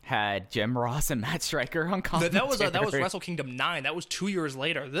had Jim Ross and Matt Striker on commentary. That was Wrestle Kingdom 9. That was 2 years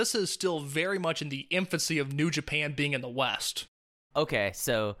later. This is still very much in the infancy of New Japan being in the West. Okay,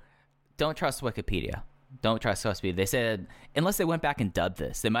 so don't trust Wikipedia. Don't trust Wikipedia. They said, unless they went back and dubbed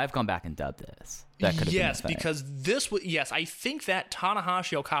this. They might have gone back and dubbed this. That could have been the thing. Because this was... Yes, I think that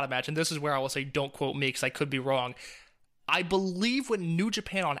Tanahashi-Okada match, and this is where I will say don't quote me because I could be wrong. I believe when New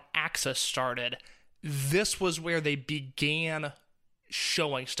Japan on Axis started... This was where they began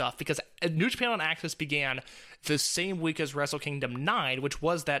showing stuff, because New Japan on Axis began the same week as Wrestle Kingdom 9, which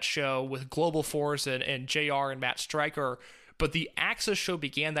was that show with Global Force and JR and Matt Striker. But the Axis show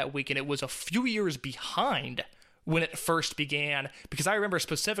began that week, and it was a few years behind when it first began, because I remember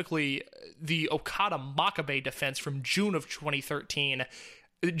specifically the Okada Makabe defense from June of 2013.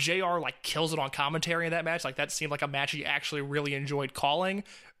 JR kills it on commentary in that match. That seemed like a match he actually really enjoyed calling.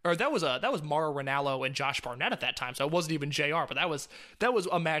 Or that was Mauro Ranallo and Josh Barnett at that time, so it wasn't even JR, but that was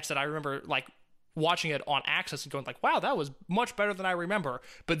a match that I remember watching it on Axis and going wow, that was much better than I remember.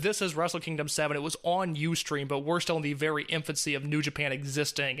 But this is Wrestle Kingdom 7. It was on Ustream, but we're still in the very infancy of New Japan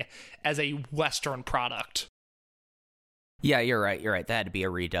existing as a Western product. Yeah, you're right. That had to be a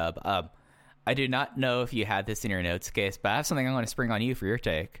redub. I do not know if you had this in your notes, Case, but I have something I'm going to spring on you for your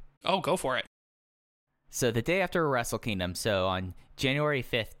take. Oh, go for it. So the day after Wrestle Kingdom, so on January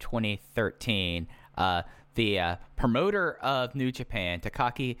 5th, 2013, the promoter of New Japan,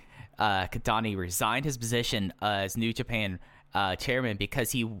 Takaki Kadani, resigned his position as New Japan chairman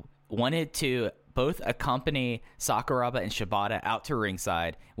because he wanted to both accompany Sakuraba and Shibata out to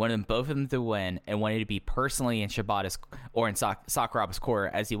ringside, wanted both of them to win, and wanted to be personally in Shibata's or in Sakuraba's corner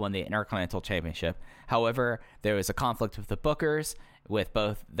as he won the Intercontinental Championship. However, there was a conflict with the bookers, with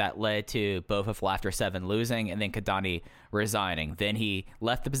both that led to both of Laughter 7 losing and then Kadani resigning. Then he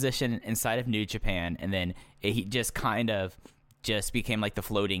left the position inside of New Japan, and then he just kind of became the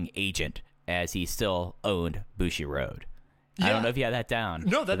floating agent as he still owned Bushi Road. Yeah. I don't know if you had that down.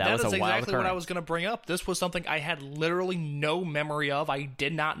 No, that was is exactly what I occurrence. was going to bring up. This was something I had literally no memory of. I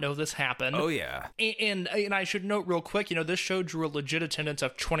did not know this happened. Oh, yeah. And I should note real quick, this show drew a legit attendance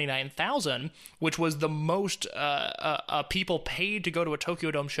of 29,000, which was the most people paid to go to a Tokyo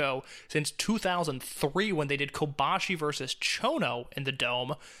Dome show since 2003 when they did Kobashi versus Chono in the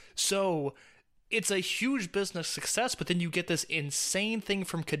Dome. So... it's a huge business success, but then you get this insane thing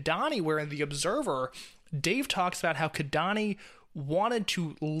from Kadani where in The Observer, Dave talks about how Kadani wanted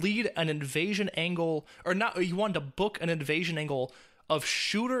to lead an invasion angle, or not, he wanted to book an invasion angle of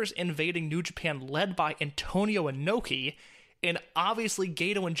shooters invading New Japan led by Antonio Inoki, and obviously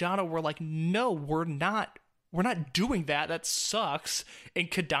Gato and Jano were like, no, we're not doing that. That sucks. And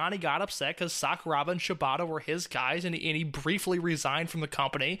Kadani got upset because Sakuraba and Shibata were his guys, and he briefly resigned from the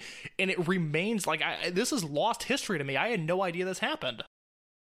company. And it remains this is lost history to me. I had no idea this happened.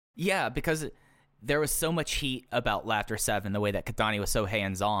 Yeah, because there was so much heat about Laughter 7, the way that Kadani was so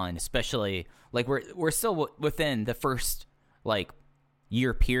hands-on, especially we're still within the first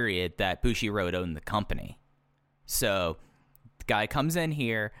year period that Bushi Road owned the company. So the guy comes in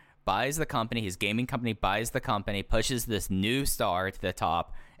here, buys the company, his gaming company buys the company, pushes this new star to the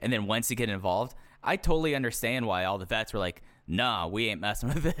top, and then once you get involved, I totally understand why all the vets were like, nah, we ain't messing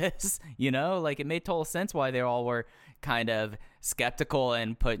with this. Like it made total sense why they all were kind of skeptical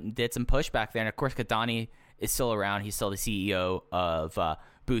and did some pushback there. And of course, Kadani is still around. He's still the CEO of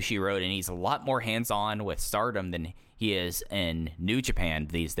Bushiroad, and he's a lot more hands-on with Stardom than he is in New Japan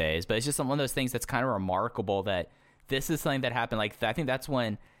these days. But it's just one of those things that's kind of remarkable that this is something that happened. Like, I think that's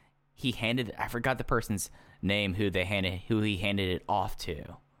when he handed, I forgot the person's name who he handed it off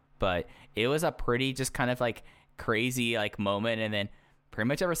to, but it was a pretty just kind of like crazy like moment. And then pretty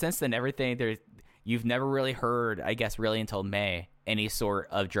much ever since then, you've never really heard, I guess, really until May, any sort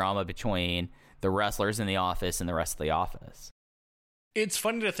of drama between the wrestlers in the office and the rest of the office. It's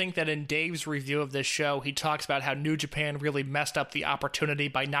funny to think that in Dave's review of this show, he talks about how New Japan really messed up the opportunity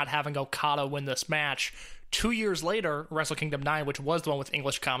by not having Okada win this match. 2 years later, Wrestle Kingdom 9, which was the one with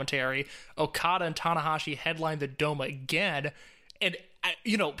English commentary, Okada and Tanahashi headlined the Dome again, and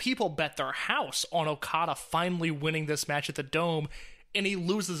people bet their house on Okada finally winning this match at the Dome, and he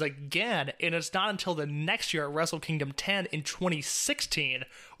loses again. And it's not until the next year at Wrestle Kingdom 10 in 2016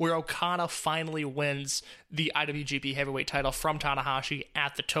 where Okada finally wins the IWGP Heavyweight title from Tanahashi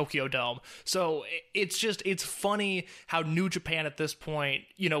at the Tokyo Dome. So it's funny how New Japan at this point,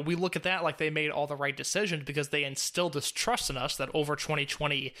 we look at that like they made all the right decisions because they instilled this trust in us that over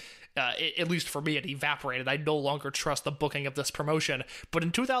 2020, at least for me, it evaporated. I no longer trust the booking of this promotion. But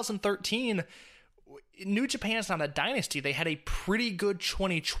in 2013, New Japan's not a dynasty. They had a pretty good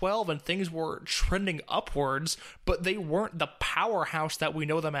 2012 and things were trending upwards, but they weren't the powerhouse that we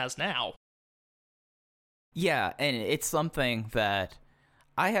know them as now. Yeah, and it's something that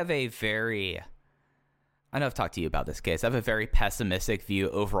I know I've talked to you about this case. I have a very pessimistic view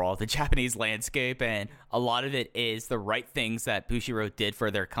overall of the Japanese landscape, and a lot of it is the right things that Bushiroad did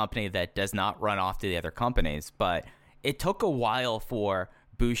for their company that does not run off to the other companies. But it took a while for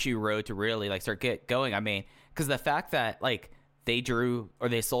Bushiroad to really get going. I mean, because the fact that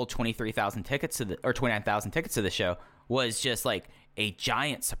they sold 23,000 tickets or 29,000 tickets to the show was just a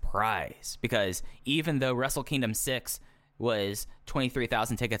giant surprise, because even though Wrestle Kingdom 6 was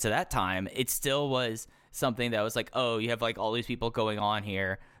 23,000 tickets at that time, it still was something that was oh, you have all these people going on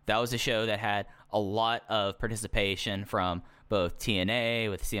here. That was a show that had a lot of participation from both TNA,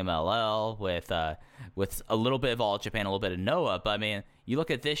 with CMLL, with a little bit of All Japan, a little bit of Noah. But I mean, you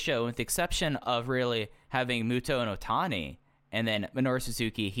look at this show, with the exception of really having Muto and Otani, and then Minoru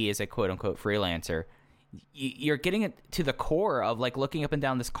Suzuki, he is a quote-unquote freelancer. You're getting it to the core of looking up and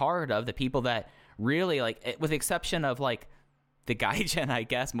down this card of the people that really with the exception of the Gaijin, I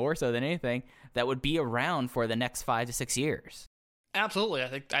guess, more so than anything, that would be around for the next 5 to 6 years.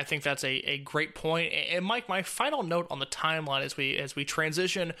 Absolutely. I think that's a great point. And Mike, my final note on the timeline as we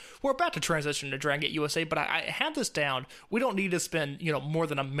transition, we're about to transition to Dragon Gate USA, but I had this down. We don't need to spend, more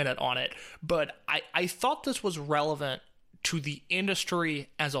than a minute on it, but I thought this was relevant to the industry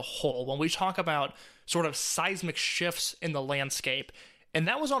as a whole when we talk about sort of seismic shifts in the landscape. And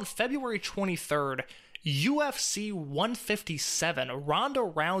that was on February 23rd, UFC 157, Ronda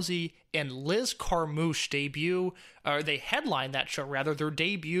Rousey and Liz Carmouche they headlined that show, their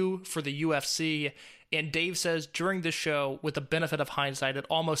debut for the UFC. And Dave says during the show, with the benefit of hindsight, it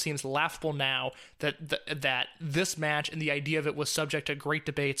almost seems laughable now that this match and the idea of it was subject to great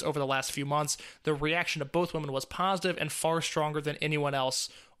debates over the last few months. The reaction of both women was positive and far stronger than anyone else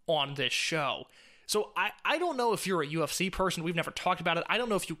on this show. So I don't know if you're a UFC person. We've never talked about it. I don't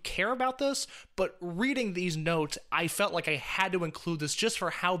know if you care about this, but reading these notes, I felt like I had to include this just for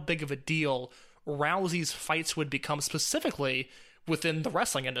how big of a deal Rousey's fights would become specifically within the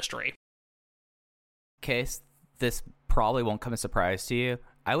wrestling industry. Case, this probably won't come as a surprise to you.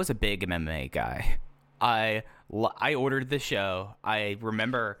 I was a big MMA guy. I ordered the show. I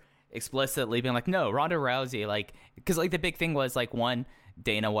remember explicitly being no, Ronda Rousey, because the big thing was one,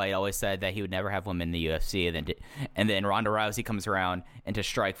 Dana White always said that he would never have women in the UFC, and then Ronda Rousey comes around into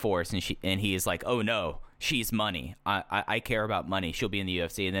Strikeforce, and he is oh no, she's money. I care about money. She'll be in the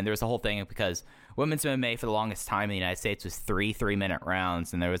UFC. And then there's the whole thing because women's MMA for the longest time in the United States was 3-minute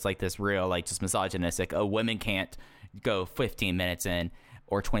rounds, and there was this real just misogynistic, oh, women can't go 15 minutes in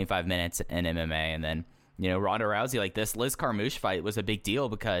or 25 minutes in MMA. And then Ronda Rousey, this Liz Carmouche fight was a big deal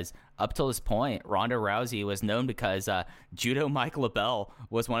because up till this point, Ronda Rousey was known because Judo Mike LaBelle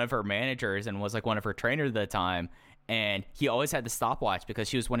was one of her managers and was one of her trainers at the time. And he always had the stopwatch because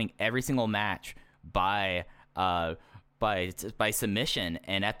she was winning every single match by submission.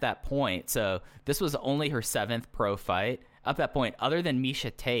 And at that point, so this was only her 7th pro fight. Up that point, other than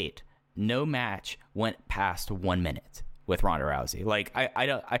Miesha Tate, no match went past 1 minute with Ronda Rousey. Like,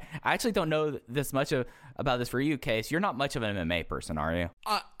 I actually don't know this much about this for you, Case. You're not much of an MMA person, are you?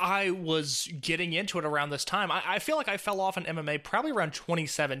 I was getting into it around this time. I feel like I fell off in MMA probably around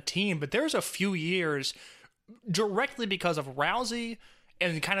 2017, but there's a few years directly because of Rousey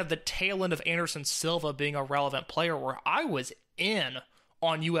and kind of the tail end of Anderson Silva being a relevant player where I was in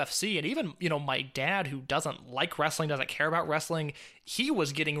on UFC. And even, my dad, who doesn't like wrestling, doesn't care about wrestling, he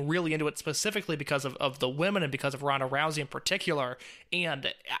was getting really into it specifically because of the women and because of Ronda Rousey in particular.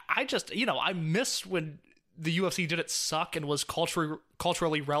 And I just, I miss when the UFC did it suck and was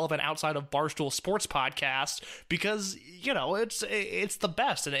culturally relevant outside of Barstool Sports podcast, because, it's the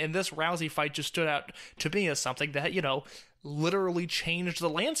best. And this Rousey fight just stood out to me as something that, literally changed the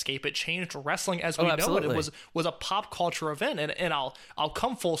landscape. It changed wrestling as we know it. It was a pop culture event. And I'll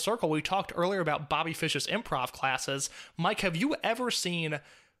come full circle. We talked earlier about Bobby Fish's improv classes. Mike, have you ever seen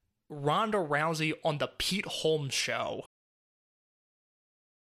Ronda Rousey on the Pete Holmes show?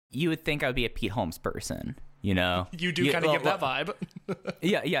 You would think I would be a Pete Holmes person, You do kind of give that vibe.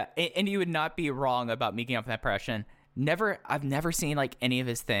 Yeah. And you would not be wrong about making up that impression. I've never seen like any of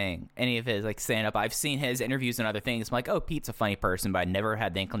his like stand up. I've seen his interviews and other things. I'm like, oh, Pete's a funny person, but I never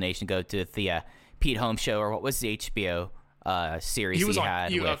had the inclination to go to the Pete Holmes show, or what was the HBO series he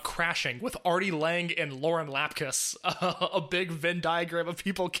had with Crashing with Artie Lang and Lauren Lapkus, a big Venn diagram of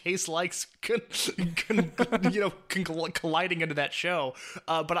people Case likes colliding into that show.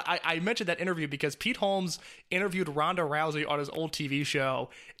 But I mentioned that interview because Pete Holmes interviewed Ronda Rousey on his old TV show,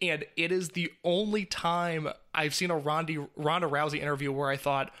 and it is the only time I've seen a Ronda Rousey interview where I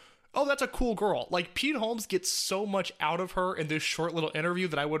thought, oh, that's a cool girl. Like, Pete Holmes gets so much out of her in this short little interview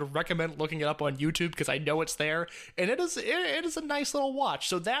that I would recommend looking it up on YouTube because I know it's there. And it is a nice little watch.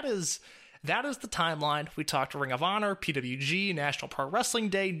 So that is the timeline. We talked Ring of Honor, PWG, National Pro Wrestling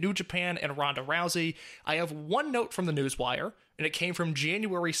Day, New Japan, and Ronda Rousey. I have one note from the Newswire, and it came from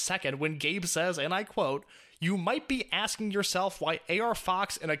January 2nd when Gabe says, and I quote, "You might be asking yourself why AR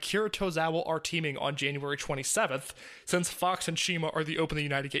Fox and Akira Tozawa are teaming on January 27th, since Fox and CIMA are the Open the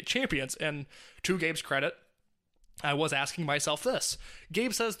United Gate champions." And to Gabe's credit, I was asking myself this.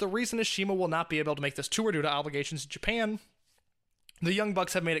 Gabe says the reason is CIMA will not be able to make this tour due to obligations in Japan. The Young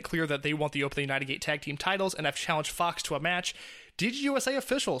Bucks have made it clear that they want the Open the United Gate tag team titles and have challenged Fox to a match. DGUSA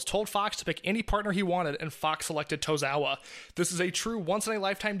officials told Fox to pick any partner he wanted, and Fox selected Tozawa. This is a true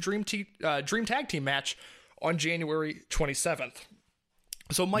once-in-a-lifetime dream tag team match on January 27th.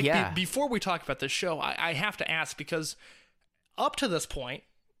 So, Mike, before we talk about this show, I have to ask, because up to this point,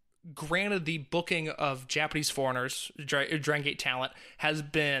 granted, the booking of Japanese foreigners, Dragon Gate talent, has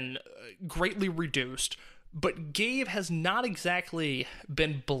been greatly reduced, but Gabe has not exactly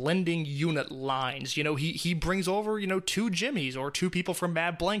been blending unit lines. He brings over, two Jimmys or two people from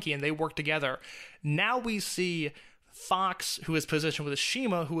Mad Blanky, and they work together. Now we see Fox, who is positioned with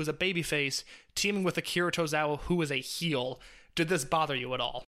CIMA, who is a babyface, teaming with Akira Tozawa, who is a heel. Did this bother you at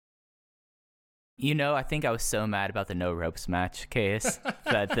all? I think I was so mad about the no ropes match case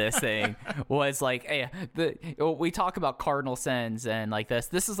that this thing was like, hey, we talk about cardinal sins and like this.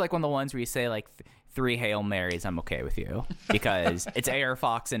 This is like one of the ones where you say like 3 Hail Marys, I'm okay with you, because it's AR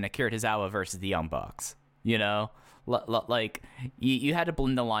Fox and Akira Tozawa versus the Young Bucks. Like you had to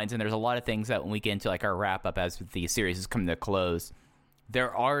blend the lines, and there's a lot of things that when we get into like our wrap up as the series is coming to a close,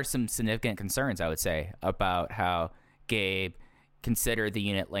 there are some significant concerns, I would say, about how Gabe considered the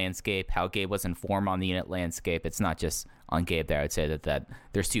unit landscape, how Gabe was informed on the unit landscape. It's not just on Gabe there. I would say that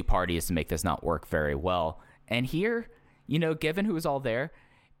there's two parties to make this not work very well. And here, given who was all there,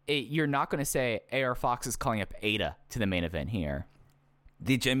 you're not going to say AR Fox is calling up Ada to the main event here.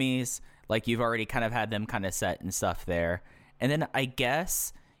 The Jimmys, like, you've already kind of had them kind of set and stuff there. And then I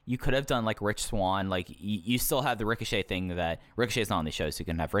guess you could have done like Rich Swann. Like, you still have the Ricochet thing that Ricochet's not on the show, so you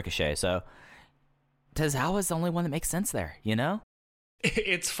can have Ricochet. So Tozawa's the only one that makes sense there,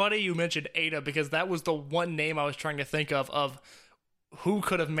 It's funny you mentioned Ada, because that was the one name I was trying to think of who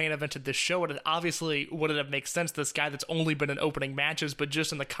could have main evented this show. And it obviously wouldn't have made sense, this guy that's only been in opening matches, but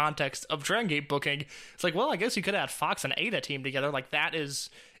just in the context of Dragon Gate booking, it's like, well, I guess you could have had Fox and Ada team together. Like, that is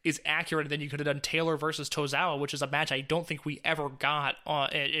accurate. And then you could have done Taylor versus Tozawa, which is a match I don't think we ever got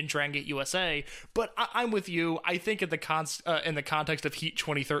in Dragon Gate USA. But I'm with you. I think in the context of Heat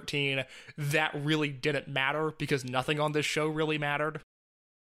 2013, that really didn't matter, because nothing on this show really mattered.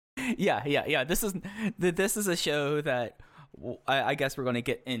 Yeah. This is a show that I guess we're going to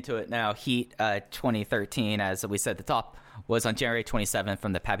get into it now. Heat 2013, as we said at the top, was on January 27th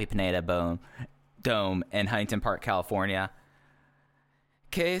from the Pappy Pineda Dome in Huntington Park, California.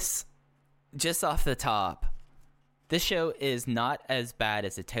 Case, just off the top, this show is not as bad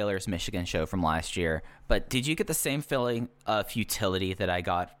as the Taylor's Michigan show from last year, but did you get the same feeling of futility that I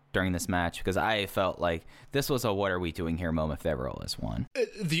got during this match? Because I felt like this was a what are we doing here moment if there ever was one.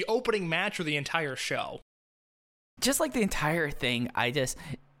 The opening match or the entire show? Just like the entire thing,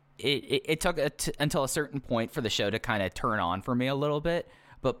 it took until a certain point for the show to kind of turn on for me a little bit.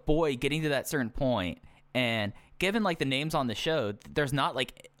 But boy, getting to that certain point, and given like the names on the show, there's not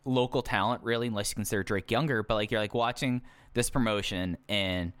like local talent really, unless you consider Drake Younger. But like you're like watching this promotion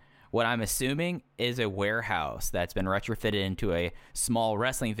in what I'm assuming is a warehouse that's been retrofitted into a small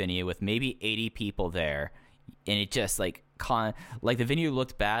wrestling venue with maybe 80 people there, and it just like the venue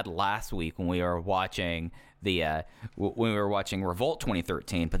looked bad last week when we were watching Revolt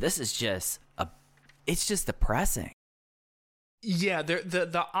 2013. But this is it's just depressing. Yeah,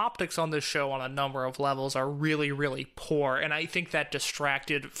 the optics on this show on a number of levels are really, really poor, and I think that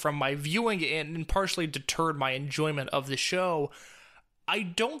distracted from my viewing and partially deterred my enjoyment of the show. I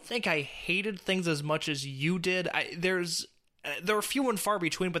don't think I hated things as much as you did. There are few and far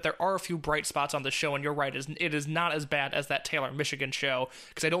between, but there are a few bright spots on the show, and you're right, it is not as bad as that Taylor Michigan show,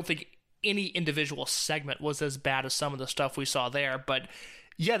 because I don't think any individual segment was as bad as some of the stuff we saw there. But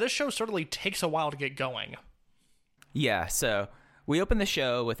yeah, this show certainly takes a while to get going. Yeah, so we open the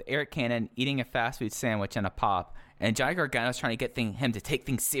show with Eric Cannon eating a fast food sandwich and a pop, and Johnny Gargano's trying to get him to take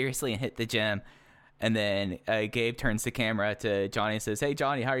things seriously and hit the gym. And then Gabe turns the camera to Johnny and says, "Hey,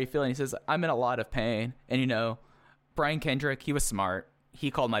 Johnny, how are you feeling?" He says, "I'm in a lot of pain." And, Brian Kendrick, he was smart.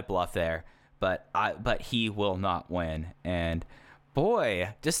 He called my bluff there, but he will not win. And,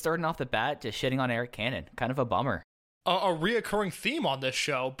 boy, just starting off the bat, just shitting on Eric Cannon. Kind of a bummer. A reoccurring theme on this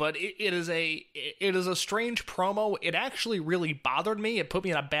show, but it is a strange promo. It actually really bothered me. It put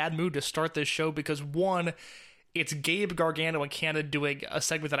me in a bad mood to start this show because, one, it's Gabe, Gargano, and Cannon doing a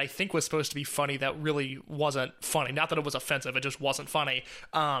segment that I think was supposed to be funny that really wasn't funny. Not that it was offensive, it just wasn't funny.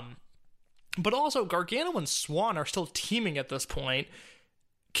 But also, Gargano and Swan are still teaming at this point.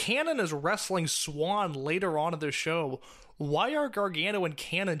 Cannon is wrestling Swan later on in the show. Why are Gargano and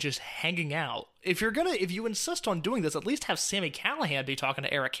Cannon just hanging out? If you insist on doing this, at least have Sami Callihan be talking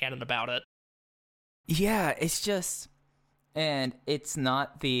to Eric Cannon about it. Yeah, it's just, and it's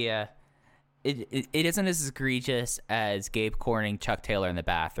not the, it isn't as egregious as Gabe cornering Chuck Taylor in the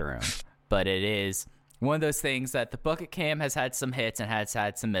bathroom, but it is one of those things that the Bucket Cam has had some hits and has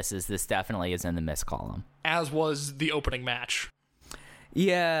had some misses. This definitely is in the miss column. As was the opening match.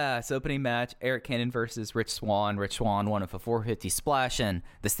 Yeah, it's opening match, Eric Cannon versus Rich Swann. Rich Swann won with a 450 splash and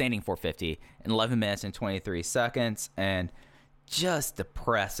the standing 450 in 11 minutes and 23 seconds, and just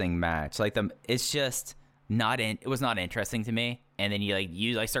depressing match. Like it's just it was not interesting to me. And then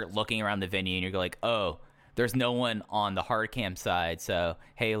you start looking around the venue and you're like, oh, there's no one on the hard cam side. So,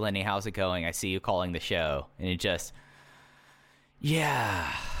 hey, Lenny, how's it going? I see you calling the show. And it just, yeah.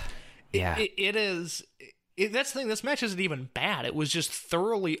 It is. That's the thing. This match isn't even bad. It was just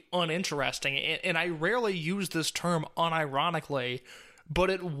thoroughly uninteresting. And I rarely use this term unironically,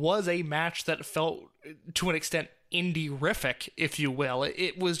 but it was a match that felt, to an extent, indie-rific, if you will.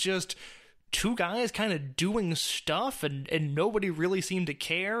 It was just two guys kind of doing stuff, and nobody really seemed to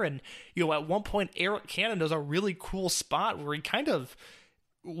care. And, at one point, Eric Cannon does a really cool spot where he kind of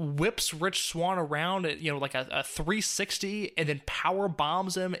whips Rich Swann around at, like a 360 and then power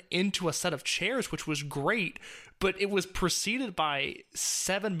bombs him into a set of chairs, which was great, but it was preceded by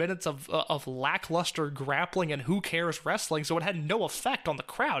 7 minutes of lackluster grappling and who cares wrestling, so it had no effect on the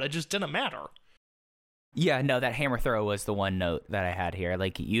crowd. It just didn't matter. Yeah, no, that hammer throw was the one note that I had here.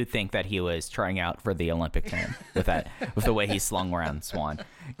 Like, you'd think that he was trying out for the Olympic team with the way he slung around Swan.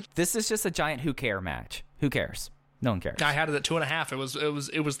 This is just a giant who care match. Who cares? No one cares. I had it at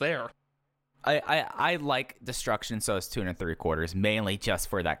 2.5. It was there. I like Destruction, so it's 2 3/4, mainly just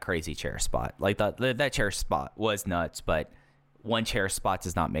for that crazy chair spot. Like that chair spot was nuts, but one chair spot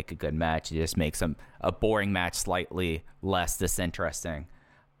does not make a good match. It just makes a boring match slightly less disinteresting.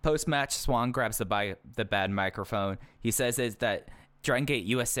 Post match, Swan grabs the bad microphone. He says that Dragon Gate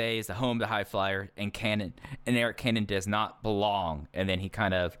USA is the home of the High Flyer, and Eric Cannon does not belong. And then he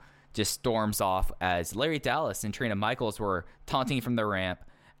kind of just storms off as Larry Dallas and Trina Michaels were taunting from the ramp.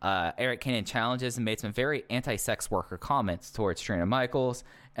 Eric Cannon challenges and made some very anti-sex worker comments towards Trina Michaels.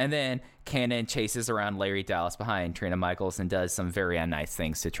 And then Cannon chases around Larry Dallas behind Trina Michaels and does some very unnice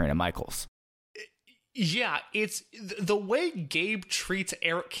things to Trina Michaels. Yeah, it's the way Gabe treats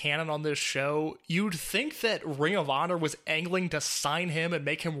Eric Cannon on this show. You'd think that Ring of Honor was angling to sign him and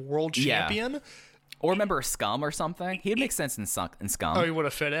make him world champion. Yeah. Or remember Scum or something? He'd make sense in Scum. Oh, he would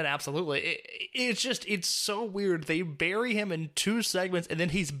have fit in, absolutely. It's so weird. They bury him in 2 segments, and then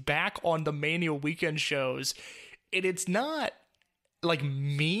he's back on the Mania weekend shows. it's not like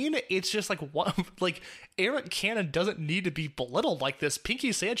mean. It's just like, what, like, Eric Cannon doesn't need to be belittled like this.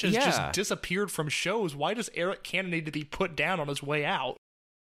 Pinky Sanchez just disappeared from shows. Why does Eric Cannon need to be put down on his way out?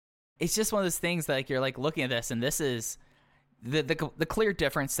 It's just one of those things that, like, you're like looking at this, and this is the clear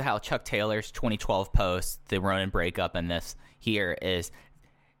difference to how Chuck Taylor's 2012 post, the Ronan breakup, and this here is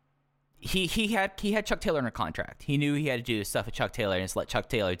he had Chuck Taylor in a contract. He knew he had to do stuff with Chuck Taylor and just let Chuck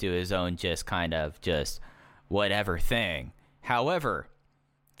Taylor do his own just kind of just whatever thing. However,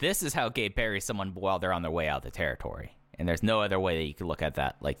 this is how Gabe buries someone while they're on their way out of the territory, and there's no other way that you could look at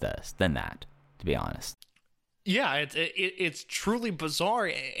that like this than that, to be honest. Yeah, it's truly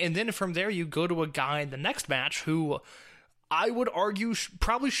bizarre. And then from there, you go to a guy in the next match who I would argue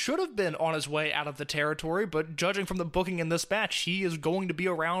probably should have been on his way out of the territory, but judging from the booking in this match, he is going to be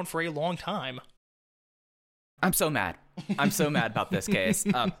around for a long time. I'm so mad. I'm so mad about this case.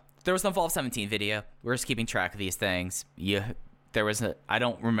 There was an Evolve 17 video. We're just keeping track of these things. I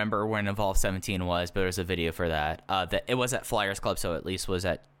don't remember when Evolve 17 was, but there was a video for that. It was at Flyers Club, so at least was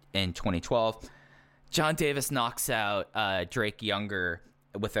in 2012. John Davis knocks out Drake Younger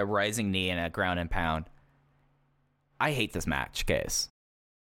with a rising knee and a ground and pound. I hate this match, guys.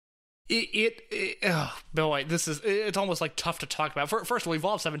 Boy, it's almost like tough to talk about. First of all,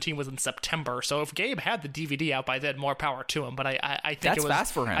 Evolve 17 was in September, so if Gabe had the DVD out by then, more power to him. But I think that's it was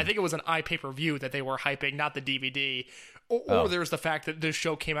fast for him. I think it was an iPay-per-view that they were hyping, not the DVD. Or there's the fact that this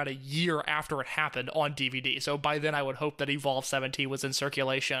show came out a year after it happened on DVD. So by then, I would hope that Evolve 17 was in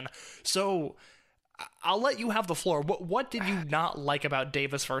circulation. So I'll let you have the floor. What did you not like about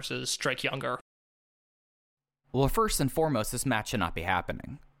Davis versus Drake Younger? Well, first and foremost, this match should not be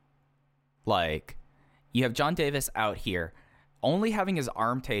happening. Like, you have John Davis out here only having his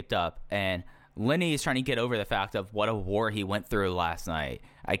arm taped up, and Lenny is trying to get over the fact of what a war he went through last night.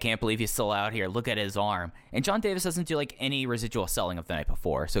 I can't believe he's still out here. Look at his arm. And John Davis doesn't do like any residual selling of the night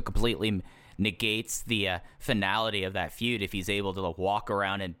before, so it completely negates the finality of that feud if he's able to walk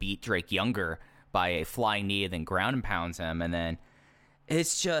around and beat Drake Younger by a flying knee and then ground and pounds him. And then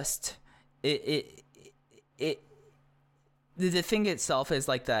it's just the thing itself is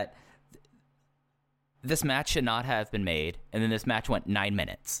like that this match should not have been made, and then this match went 9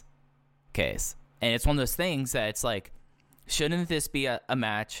 minutes. Case. And it's one of those things that it's like, shouldn't this be a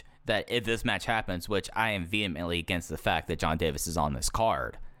match that if this match happens, which I am vehemently against the fact that John Davis is on this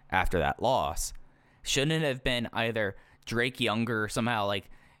card after that loss, shouldn't it have been either Drake Younger somehow like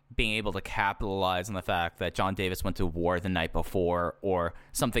being able to capitalize on the fact that John Davis went to war the night before, or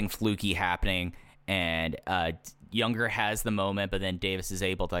something fluky happening and Younger has the moment, but then Davis is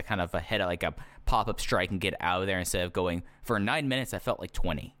able to kind of hit like a pop-up strike and get out of there instead of going for 9 minutes. I felt like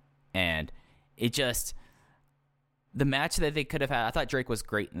 20. And it just, the match that they could have had, I thought Drake was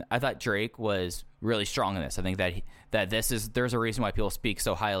great. I thought Drake was really strong in this. I think that there's a reason why people speak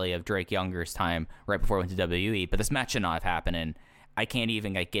so highly of Drake Younger's time right before he went to WWE, but this match should not have happened. And I can't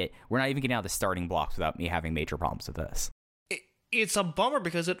even we're not even getting out of the starting blocks without me having major problems with this. It's a bummer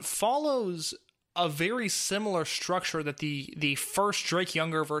because it follows a very similar structure that the first Drake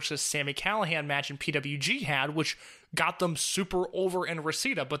Younger versus Sami Callihan match in PWG had, which got them super over in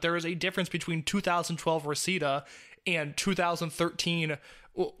Reseda. But there is a difference between 2012 Reseda and 2013.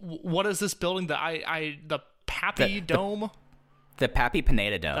 What is this building? The Pappy Dome? The Pappy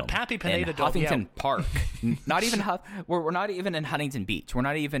Pineda Dome. The Pappy Pineda Dome. Huffington Park. Not even we're not even in Huntington Beach. We're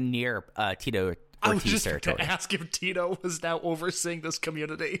not even near Tito I was just territory. going to ask if Tito was now overseeing this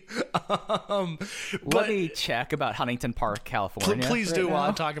community. Let me check about Huntington Park, California. Please do while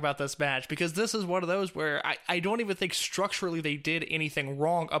I talk about this match, because this is one of those where I don't even think structurally they did anything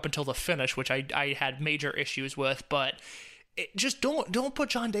wrong up until the finish, which I had major issues with. But just don't put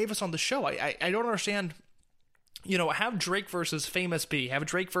John Davis on the show. I don't understand. You know, have Drake versus Famous B, have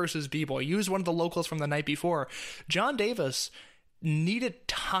Drake versus B-Boy, use one of the locals from the night before. John Davis needed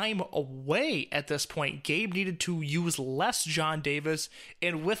time away at this point. Gabe needed to use less John Davis,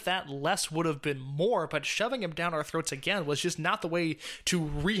 and with that, less would have been more, but shoving him down our throats again was just not the way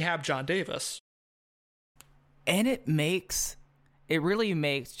to rehab John Davis. And it really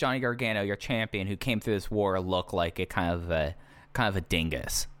makes Johnny Gargano, your champion, who came through this war, look like a kind of a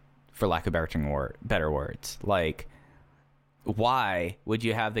dingus, for lack of better words. Like, why would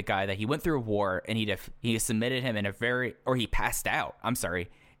you have the guy that he went through a war and he submitted him he passed out. I'm sorry.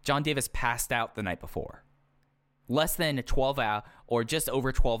 John Davis passed out the night before. Less than 12 hours or just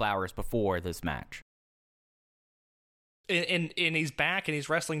over 12 hours before this match. And he's back and he's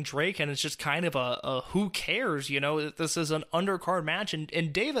wrestling Drake, and it's just kind of a who cares, you know? This is an undercard match,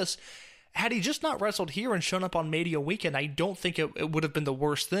 and Davis Had he just not wrestled here and shown up on Mania weekend, I don't think it would have been the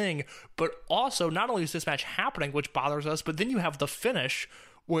worst thing. But also, not only is this match happening, which bothers us, but then you have the finish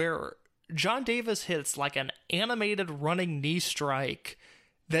where John Davis hits like an animated running knee strike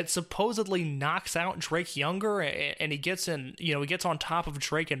that supposedly knocks out Drake Younger, and he gets on top of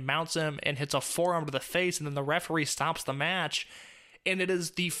Drake and mounts him and hits a forearm to the face, and then the referee stops the match. And it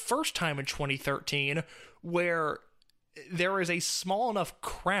is the first time in 2013 where there is a small enough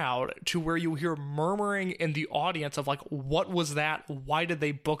crowd to where you hear murmuring in the audience of like, what was that? Why did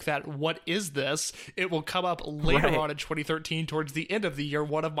they book that? What is this? It will come up later on in 2013 towards the end of the year,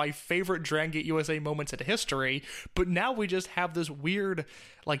 one of my favorite Dragon Gate USA moments in history. But now we just have this weird,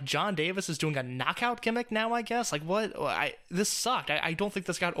 like, John Davis is doing a knockout gimmick now, I guess. Like, what? This sucked. I don't think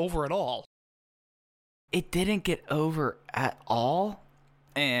this got over at all. It didn't get over at all.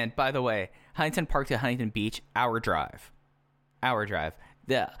 And by the way, Huntington Park to Huntington Beach, hour drive.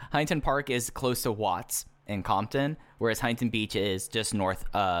 The Huntington Park is close to Watts in Compton, whereas Huntington Beach is just north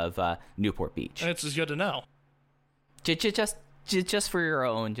of Newport Beach. It's just good to know. Just for your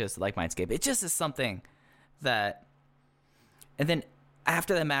own, just like Mindscape. It just is something that. And then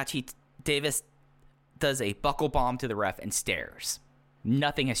after the match, Davis does a buckle bomb to the ref and stares.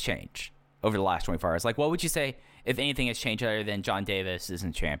 Nothing has changed over the last 24 hours. Like, what would you say if anything has changed other than John Davis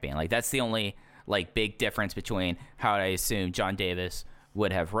isn't champion? Like, that's the only like big difference between how I assume John Davis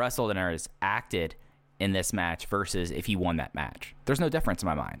would have wrestled and or has acted in this match versus if he won that match. There's no difference in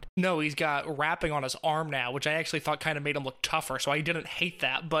my mind. No, he's got wrapping on his arm now, which I actually thought kind of made him look tougher, so I didn't hate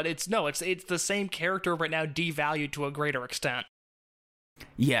that. But it's the same character right now, devalued to a greater extent.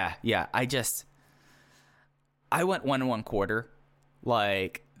 Yeah. I went 1 1/4.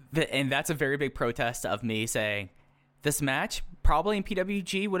 Like, and that's a very big protest of me saying this match probably in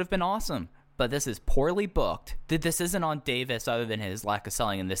PWG would have been awesome, but this is poorly booked. This isn't on Davis other than his lack of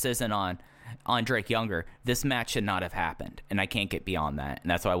selling, and this isn't on Drake Younger. This match should not have happened, and I can't get beyond that,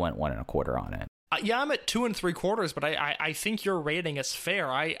 and that's why I went 1 1/4 on it. Yeah, I'm at 2 3/4, but I think your rating is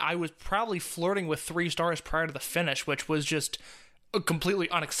fair. I was probably flirting with 3 stars prior to the finish, which was just completely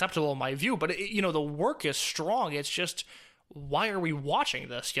unacceptable in my view. But the work is strong. It's just, why are we watching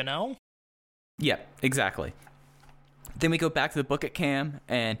this? Yeah, exactly. Then we go back to the book at Cam,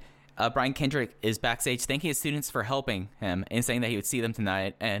 and Brian Kendrick is backstage thanking his students for helping him and saying that he would see them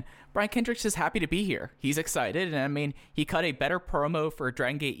tonight. And Brian Kendrick's just happy to be here. He's excited, and I mean, he cut a better promo for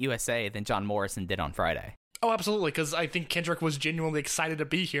Dragon Gate USA than John Morrison did on Friday. Oh, absolutely, because I think Kendrick was genuinely excited to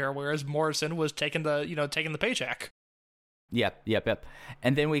be here, whereas Morrison was taking the paycheck. Yep.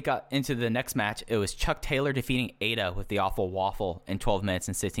 And then we got into the next match. It was Chuck Taylor defeating Ada with the Awful Waffle in 12 minutes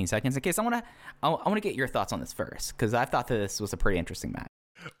and 16 seconds. In case I want to get your thoughts on this first, because I thought that this was a pretty interesting match.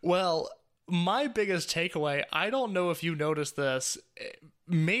 Well, my biggest takeaway, I don't know if you noticed this,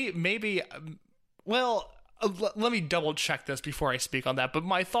 maybe, well, let me double check this before I speak on that, but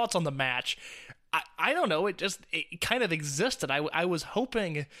my thoughts on the match, I don't know, it kind of existed. I was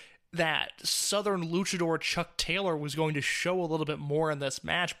hoping that Southern Luchador Chuck Taylor was going to show a little bit more in this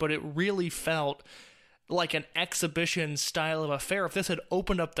match, but it really felt like an exhibition style of affair. If this had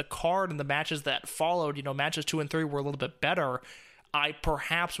opened up the card and the matches that followed, matches 2 and 3 were a little bit better, I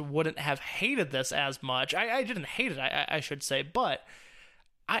perhaps wouldn't have hated this as much. I didn't hate it, I should say, but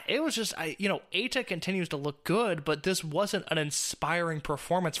it was just, Eita continues to look good, but this wasn't an inspiring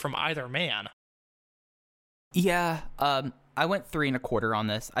performance from either man. Yeah, I went 3 1/4 on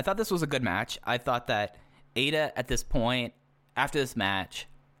this. I thought this was a good match. I thought that Eita at this point, after this match,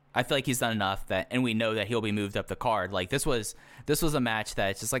 I feel like he's done enough and we know that he'll be moved up the card. Like, this was a match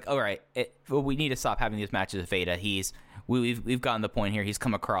that's just like, all right, we need to stop having these matches with Eita. We've gotten the point here. He's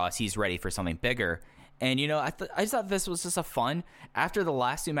come across. He's ready for something bigger. And, I just thought this was just a fun, after the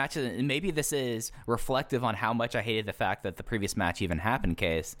last 2 matches, and maybe this is reflective on how much I hated the fact that the previous match even happened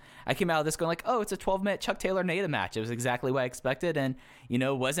case. I came out of this going like, oh, it's a 12-minute Chuck Taylor Nada match. It was exactly what I expected, and,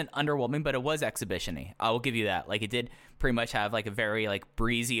 it wasn't underwhelming, but it was exhibition-y. I will give you that. Like, it did pretty much have, like, a very, like,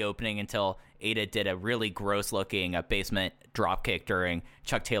 breezy opening until Eita did a really gross-looking basement dropkick during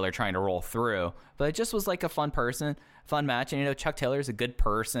Chuck Taylor trying to roll through. But it just was, like, a fun match, and Chuck Taylor's a good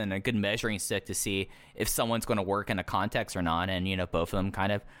person, a good measuring stick to see if someone's going to work in a context or not, and both of them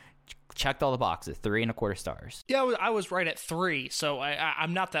kind of checked all the boxes. 3 1/4 stars. Yeah, I was right at 3, so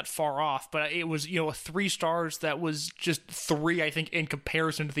I'm not that far off, but it was 3 stars that was just 3, I think, in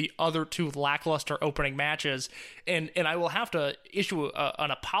comparison to the other 2 lackluster opening matches, and I will have to issue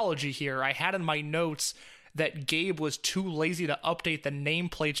an apology here. I had in my notes that Gabe was too lazy to update the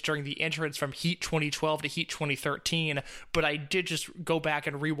nameplates during the entrance from Heat 2012 to Heat 2013, but I did just go back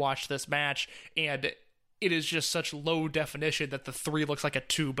and rewatch this match, and it is just such low definition that the 3 looks like a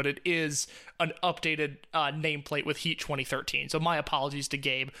 2, but it is an updated nameplate with Heat 2013. So my apologies to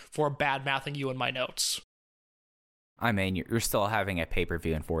Gabe for bad mathing you in my notes. I mean, you're still having a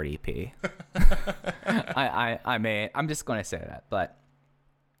pay-per-view in 480p. I'm just going to say that. But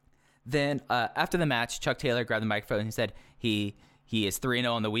then after the match, Chuck Taylor grabbed the microphone and said he is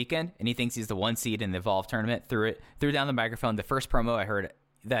 3-0 on the weekend, and he thinks he's the 1 seed in the Evolve tournament. Threw down the microphone. The first promo I heard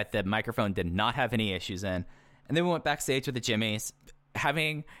that the microphone did not have any issues in. And then we went backstage with the Jimmies,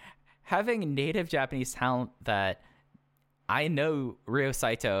 having native Japanese talent that I know Ryo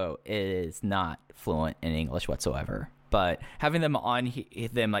Saito is not fluent in English whatsoever, but having them on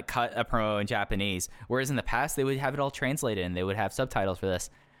them like cut a promo in Japanese, whereas in the past they would have it all translated and they would have subtitles for this.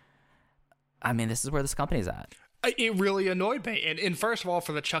 I mean, this is where this company's at. It really annoyed me. And first of all,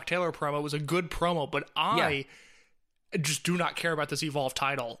 for the Chuck Taylor promo, it was a good promo, but I just do not care about this Evolve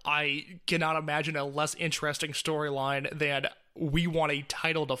title. I cannot imagine a less interesting storyline than we want a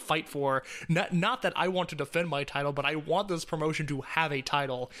title to fight for. Not that I want to defend my title, but I want this promotion to have a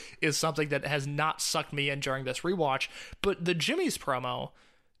title is something that has not sucked me in during this rewatch. But the Jimmy's promo,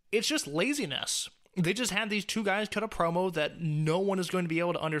 it's just laziness. They just had these 2 guys cut a promo that no one is going to be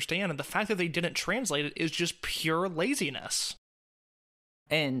able to understand, and the fact that they didn't translate it is just pure laziness.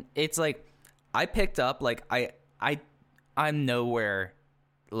 And it's like, I picked up, like, I'm nowhere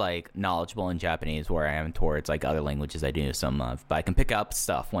like knowledgeable in Japanese where I am towards like other languages I do know some of, but I can pick up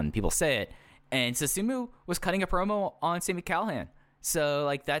stuff when people say it. And Susumu was cutting a promo on Sami Callihan, so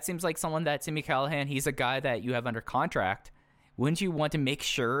like that seems like someone that Sami Callihan, he's a guy that you have under contract. Wouldn't you want to make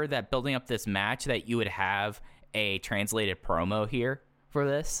sure that building up this match that you would have a translated promo here for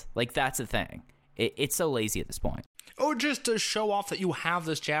this? Like, that's the thing. It's so lazy at this point. Or just to show off that you have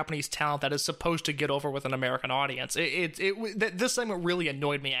this Japanese talent that is supposed to get over with an American audience. This segment really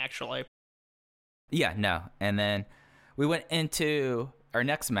annoyed me, actually. Yeah, no. And then we went into our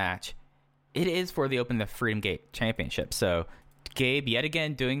next match. It is for the Open the Freedom Gate Championship. So Gabe, yet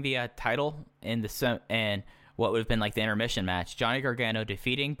again, doing the title in and what would have been like the intermission match. Johnny Gargano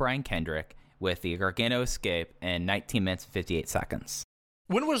defeating Brian Kendrick with the Gargano escape in 19 minutes and 58 seconds.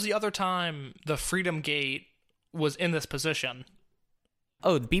 When was the other time the Freedom Gate was in this position?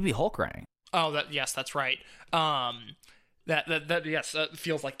 Oh, the BB Hulk ring. Oh, yes, that's right. That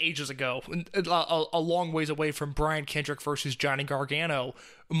feels like ages ago. A long ways away from Brian Kendrick versus Johnny Gargano.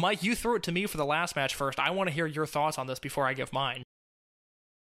 Mike, you threw it to me for the last match first. I want to hear your thoughts on this before I give mine.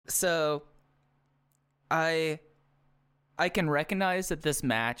 So, I can recognize that this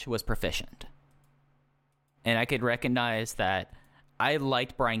match was proficient. And I could recognize that I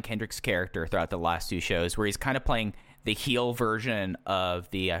liked Brian Kendrick's character throughout the last 2 shows, where he's kind of playing the heel version of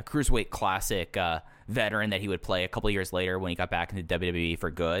the Cruiserweight Classic veteran that he would play a couple years later when he got back into WWE for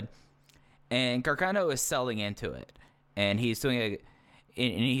good. And Gargano is selling into it, and he's doing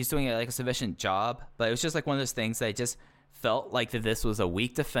like a sufficient job. But it was just like one of those things that I just felt like that this was a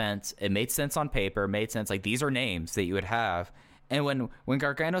weak defense. It made sense on paper, made sense like these are names that you would have. And when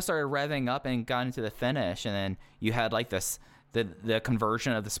Gargano started revving up and got into the finish, and then you had like this. The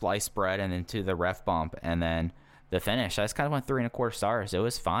conversion of the splice spread and into the ref bump and then the finish, I just kind of went 3.25 stars. It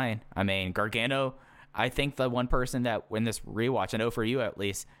was fine. I mean, Gargano, I think the one person that in this rewatch, I know for you at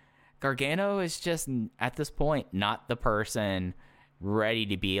least, Gargano is just at this point not the person ready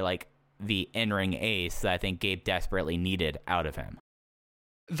to be like the in-ring ace that I think Gabe desperately needed out of him.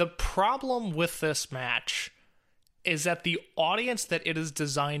 The problem with this match is that the audience that it is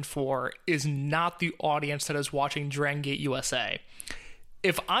designed for is not the audience that is watching Dragon Gate USA.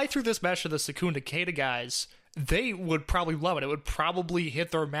 If I threw this match to the Secunda Takeda guys, they would probably love it. It would probably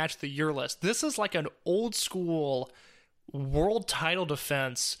hit their match of the year list. This is like an old school world title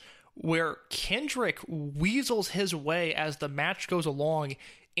defense where Kendrick weasels his way as the match goes along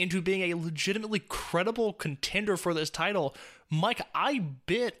into being a legitimately credible contender for this title. Mike, I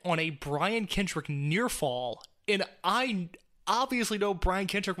bit on a Brian Kendrick near fall, and I obviously know Brian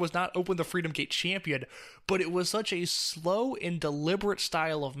Kendrick was not Open the Freedom Gate champion, but it was such a slow and deliberate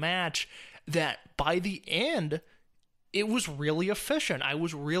style of match that by the end, it was really efficient. I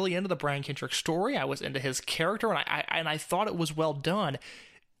was really into the Brian Kendrick story. I was into his character, and I thought it was well done.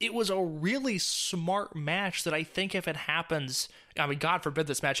 It was a really smart match that I think if it happens, I mean, God forbid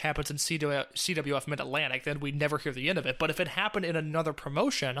this match happens in CWF Mid-Atlantic, then we'd never hear the end of it. But if it happened in another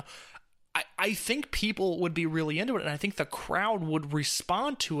promotion, I think people would be really into it, and I think the crowd would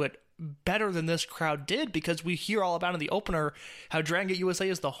respond to it better than this crowd did, because we hear all about in the opener how Dragon Gate USA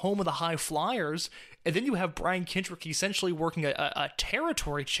is the home of the high flyers, and then you have Brian Kendrick essentially working a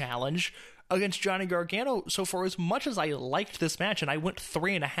territory challenge against Johnny Gargano. So for as much as I liked this match, and I went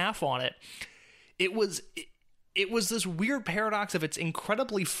 3.5 on it, it was this weird paradox of it's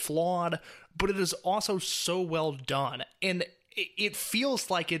incredibly flawed, but it is also so well done. And it feels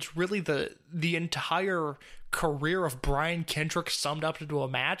like it's really the entire career of Brian Kendrick summed up into a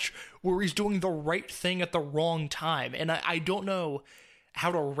match where he's doing the right thing at the wrong time. And I don't know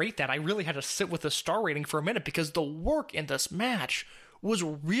how to rate that. I really had to sit with the star rating for a minute because the work in this match was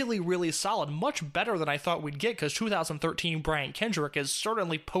really, really solid. Much better than I thought we'd get, because 2013 Brian Kendrick is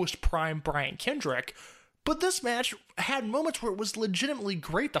certainly post-prime Brian Kendrick. But this match had moments where it was legitimately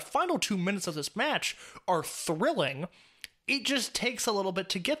great. The final 2 minutes of this match are thrilling. It just takes a little bit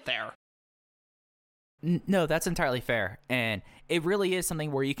to get there. No, that's entirely fair. And it really is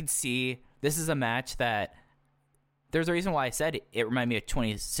something where you can see this is a match that there's a reason why I said it reminded me of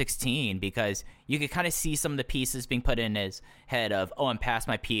 2016, because you could kind of see some of the pieces being put in his head of, oh, I'm past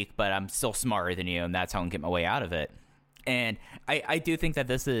my peak, but I'm still smarter than you, and that's how I'm getting my way out of it. And I do think that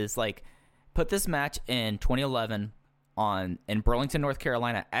this is like, put this match in 2011 in Burlington, North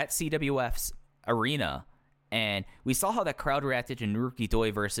Carolina at CWF's arena, and we saw how that crowd reacted to Naruki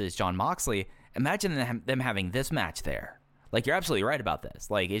Doi versus Jon Moxley. Imagine them having this match there. Like, you're absolutely right about this.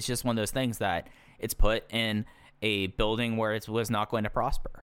 Like, it's just one of those things that it's put in a building where it was not going to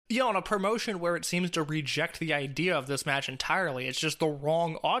prosper. Yeah, on a promotion where it seems to reject the idea of this match entirely. It's just the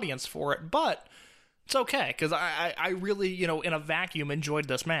wrong audience for it, but it's okay, because I really, in a vacuum, enjoyed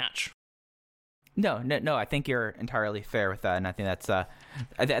this match. No, I think you're entirely fair with that, and I think that's I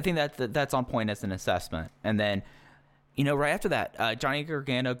think that's on point as an assessment. And then, right after that, Johnny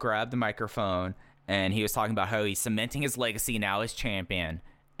Gargano grabbed the microphone, and he was talking about how he's cementing his legacy now as champion,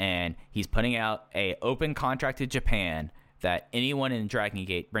 and he's putting out a open contract to Japan that anyone in Dragon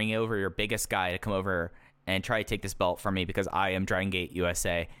Gate, bring over your biggest guy to come over and try to take this belt from me, because I am Dragon Gate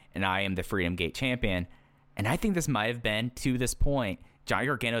USA and I am the Freedom Gate champion. And I think this might have been, to this point, Johnny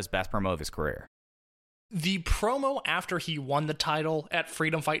Gargano's best promo of his career. The promo after he won the title at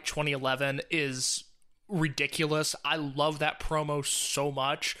Freedom Fight 2011 is ridiculous. I love that promo so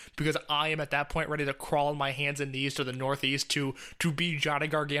much, because I am at that point ready to crawl on my hands and knees to the Northeast to be Johnny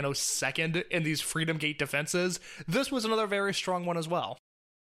Gargano's second in these Freedom Gate defenses. This was another very strong one as well.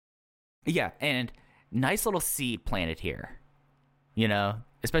 Yeah, and nice little seed planted here,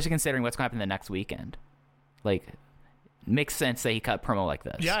 especially considering what's going to happen the next weekend. Like, makes sense that he cut promo like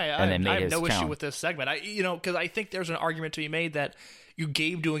this. Yeah, I have no issue with this segment. Because I think there's an argument to be made that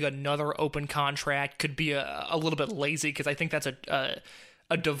Gabe doing another open contract could be a little bit lazy, because I think that's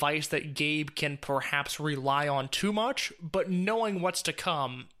a device that Gabe can perhaps rely on too much. But knowing what's to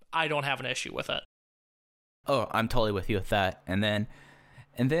come, I don't have an issue with it. Oh, I'm totally with you with that. And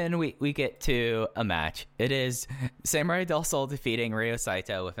then we get to a match. It is Samurai Del Sol defeating Ryo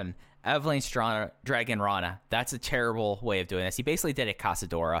Saito with an Avalanche Dragon Rana. That's a terrible way of doing this. He basically did a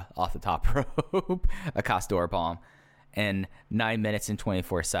Casadora off the top rope, a Casadora bomb, in 9 minutes and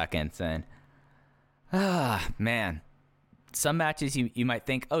 24 seconds. And, man, some matches you might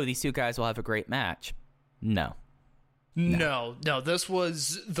think, oh, these two guys will have a great match. No, this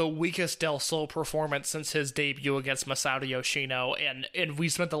was the weakest Del Sol performance since his debut against Masato Yoshino, and we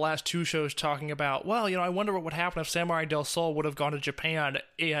spent the last two shows talking about, well, I wonder what would happen if Samurai Del Sol would have gone to Japan,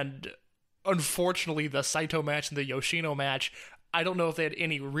 and unfortunately the Saito match and the Yoshino match, I don't know if they had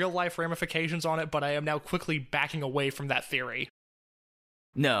any real-life ramifications on it, but I am now quickly backing away from that theory.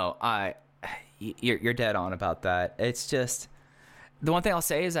 No, you're dead on about that. It's just, the one thing I'll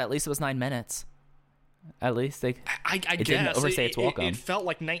say is at least it was 9 minutes. At least I guess didn't overstay its welcome. It felt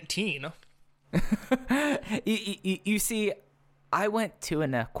like 19. you see, I went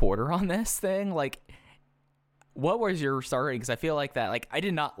 2.25 on this thing. Like, what was your star rating? Because I feel like that. Like, I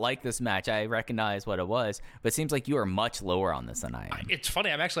did not like this match. I recognize what it was, but it seems like you are much lower on this than I am. It's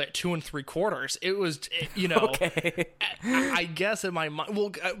funny. I'm actually at 2.75. It was, okay. I guess in my mind. Well,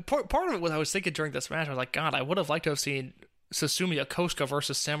 part of it was I was thinking during this match. I was like, God, I would have liked to have seen Susumu Yokosuka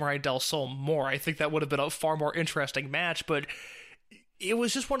versus Samurai Del Sol more. I think that would have been a far more interesting match, but it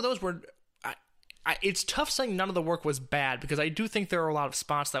was just one of those where it's tough saying none of the work was bad, because I do think there are a lot of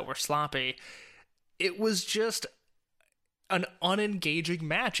spots that were sloppy. It was just an unengaging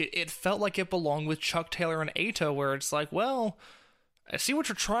match. It felt like it belonged with Chuck Taylor and Eito, where it's like, well, I see what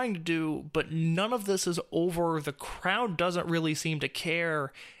you're trying to do, but none of this is over. The crowd doesn't really seem to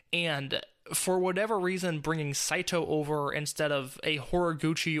care, and for whatever reason, bringing Saito over instead of a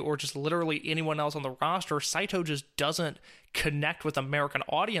Horiguchi or just literally anyone else on the roster, Saito just doesn't connect with American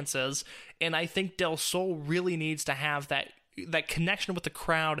audiences, and I think Del Sol really needs to have that connection with the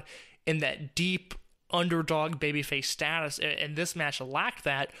crowd in that deep, underdog babyface status, and this match lacked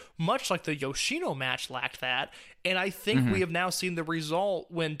that, much like the Yoshino match lacked that. And I think we have now seen the result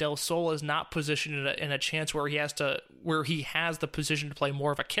when Del Sol is not positioned in a chance where he has the position to play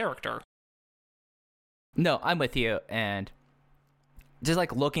more of a character. No, I'm with you. And just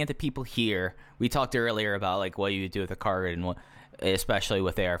like looking at the people here, we talked earlier about like what you do with a card, and especially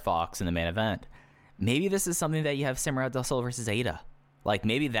with AR Fox in the main event. Maybe this is something that you have Samurai Del Sol versus Eita. Like,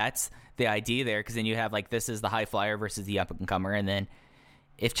 maybe that's the idea there, because then you have, like, this is the high flyer versus the up-and-comer, and then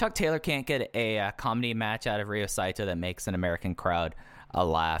if Chuck Taylor can't get a comedy match out of Ryo Saito that makes an American crowd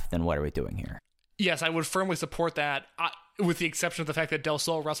laugh, then what are we doing here? Yes, I would firmly support that, with the exception of the fact that Del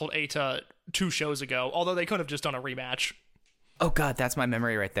Sol wrestled Eita 2 shows ago, although they could have just done a rematch. Oh, God, that's my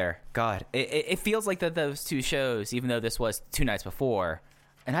memory right there. God, it feels like that those 2 shows, even though this was 2 nights before.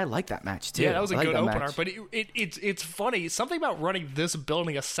 And I like that match, too. Yeah, that was a good opener. Match. But it's funny. Something about running this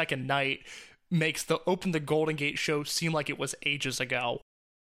building a second night makes the Open the Golden Gate show seem like it was ages ago.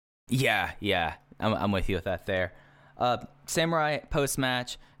 Yeah. I'm with you with that there. Samurai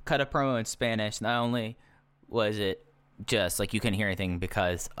post-match cut a promo in Spanish. Not only was it just like you couldn't hear anything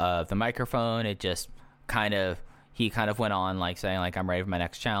because of the microphone, it just he kind of went on like saying like, I'm ready for my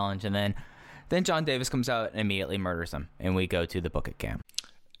next challenge. And then John Davis comes out and immediately murders him. And we go to the Book It Cam.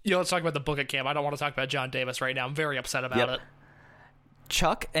 Yeah, let's talk about the Book It Cam. I don't want to talk about John Davis right now. I'm very upset about it.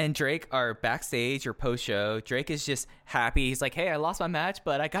 Chuck and Drake are backstage or post-show. Drake is just happy. He's like, hey, I lost my match,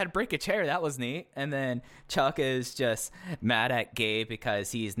 but I got to break a chair. That was neat. And then Chuck is just mad at Gabe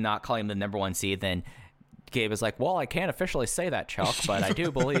because he's not calling him the number 1 seed. Then Gabe is like, well, I can't officially say that, Chuck, but I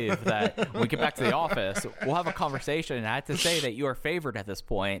do believe that when we get back to the office, we'll have a conversation. And I have to say that you are favored at this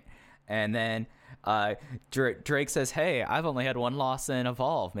point. And then Drake says, hey, I've only had 1 loss in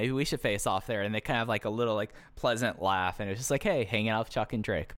Evolve. Maybe we should face off there. And they kind of like a little like pleasant laugh. And it's just like, hey, hanging out with Chuck and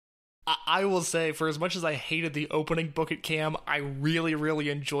Drake. I will say, for as much as I hated the opening Book It Cam, I really, really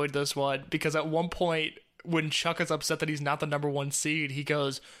enjoyed this one. Because at one point, when Chuck is upset that he's not the number 1 seed, he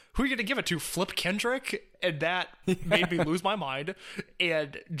goes, who are you going to give it to, Flip Kendrick? And that made me lose my mind.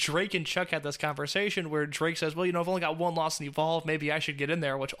 And Drake and Chuck had this conversation where Drake says, well, I've only got 1 loss in Evolve, maybe I should get in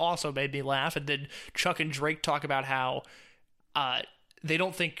there, which also made me laugh. And then Chuck and Drake talk about how they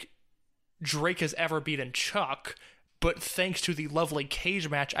don't think Drake has ever beaten Chuck, but thanks to the lovely cage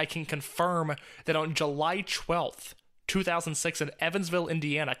match, I can confirm that on July 12th, 2006 in Evansville,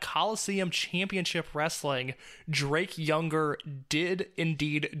 Indiana, Coliseum Championship Wrestling, Drake Younger did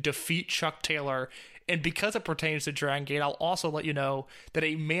indeed defeat Chuck Taylor. And because it pertains to Dragon Gate, I'll also let you know that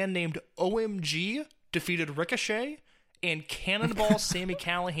a man named OMG defeated Ricochet, and Cannonball Sami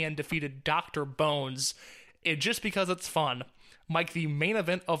Callihan defeated Dr. Bones. And just because it's fun, Mike, the main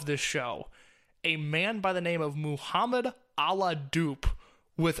event of this show, a man by the name of Muhammad Ala Dupe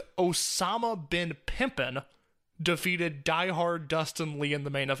with Osama bin Pimpin defeated diehard Dustin Lee in the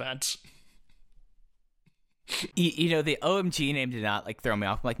main event. The OMG name did not like throw me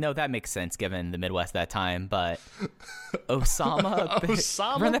off. I'm like, no, that makes sense given the Midwest at that time. But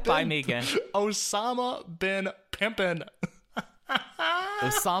Osama run that by me again. Osama bin Pimpin.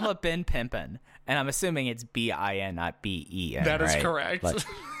 Osama bin Pimpin. And I'm assuming it's B-I-N, not B-E-N. That is right? correct. But...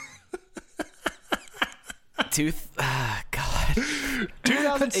 God.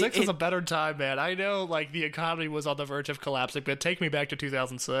 2006 was a better time, man. I know, like, the economy was on the verge of collapsing, but take me back to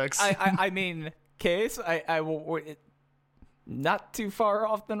 2006. I mean, Case, I will... Not too far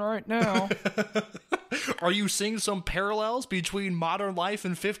off than right now. Are you seeing some parallels between modern life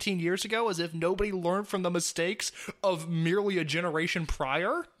and 15 years ago, as if nobody learned from the mistakes of merely a generation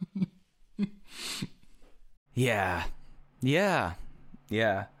prior? Yeah.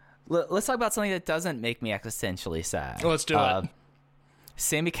 Let's talk about something that doesn't make me existentially sad. Let's do it.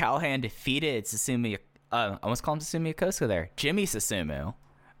 Sami Callihan defeated Susumu. I almost called him Susumu Yokosuka there. Jimmy Susumu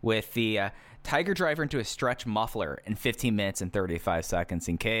with the Tiger Driver into a stretch muffler in 15 minutes and 35 seconds.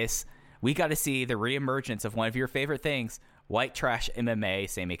 In case we got to see the reemergence of one of your favorite things, white trash MMA,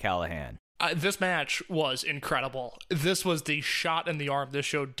 Sami Callihan. This match was incredible. This was the shot in the arm this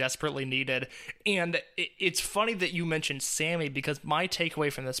show desperately needed. And it's funny that you mentioned Sami, because my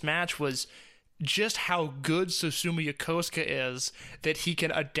takeaway from this match was just how good Susumu Yokosuka is, that he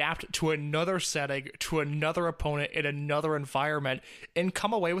can adapt to another setting, to another opponent, in another environment, and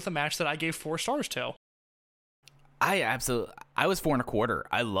come away with a match that I gave 4 stars to. I was 4.25.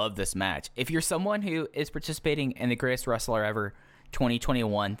 I love this match. If you're someone who is participating in the Greatest Wrestler Ever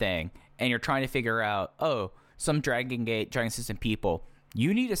 2021 thing, and you're trying to figure out, some Dragon System people,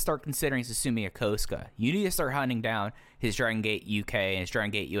 you need to start considering Susumu Yokosuka. You need to start hunting down his Dragon Gate UK and his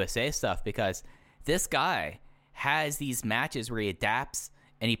Dragon Gate USA stuff, because this guy has these matches where he adapts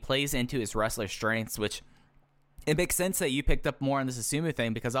and he plays into his wrestler strengths, which it makes sense that you picked up more on the Susumu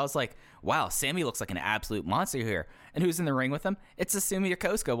thing, because I was like, wow, Sammy looks like an absolute monster here. And who's in the ring with him? It's Susumu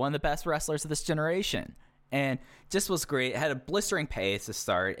Yokosuka, one of the best wrestlers of this generation. And just was great. It had a blistering pace to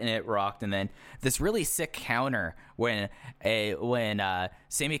start, and it rocked. And then this really sick counter when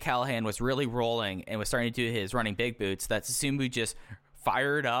Sami Callihan was really rolling and was starting to do his running big boots, that Susumu just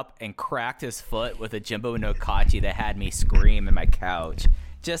fired up and cracked his foot with a Jimbo no Kachi that had me scream in my couch.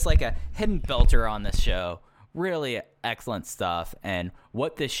 Just like a hidden belter on this show. Really excellent stuff, and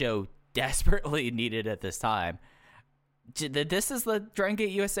what this show desperately needed at this time. This is the Dragon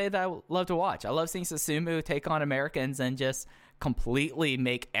Gate USA that I love to watch. I love seeing Susumu take on Americans and just completely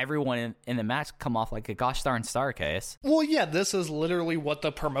make everyone in the match come off like a gosh darn star case. Well, yeah, this is literally what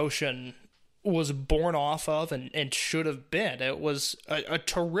the promotion was born off of and should have been. It was a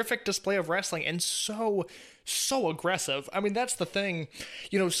terrific display of wrestling, and so aggressive. I mean, that's the thing.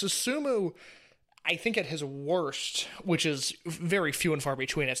 Susumu, I think at his worst, which is very few and far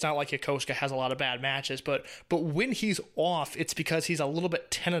between, it's not like Yokosuka has a lot of bad matches, but when he's off, it's because he's a little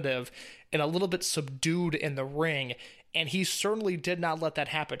bit tentative and a little bit subdued in the ring, and he certainly did not let that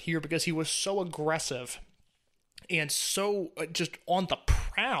happen here, because he was so aggressive and so just on the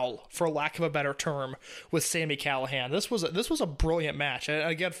prowl, for lack of a better term, with Sami Callihan. This was a brilliant match, and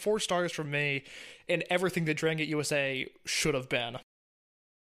again, 4 stars from me, and everything that Dragon Gate USA should have been.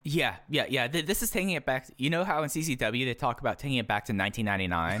 Yeah. This is taking it back. You know how in CCW they talk about taking it back to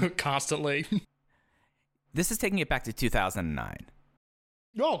 1999? Constantly. This is taking it back to 2009.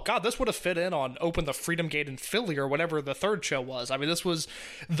 Oh, God, this would have fit in on Open the Freedom Gate in Philly or whatever the third show was. I mean, this was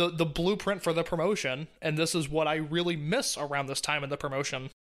the blueprint for the promotion, and this is what I really miss around this time in the promotion.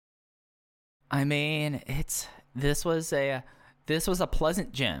 I mean, this was a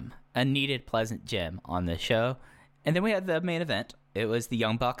pleasant gem, a needed pleasant gem on this show. And then we had the main event. It was the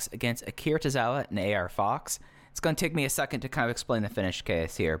Young Bucks against Akira Tozawa and AR Fox. It's going to take me a second to kind of explain the finish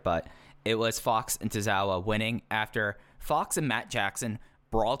case here, but it was Fox and Tozawa winning after Fox and Matt Jackson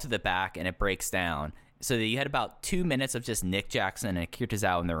brawl to the back and it breaks down. So you had about 2 minutes of just Nick Jackson and Akira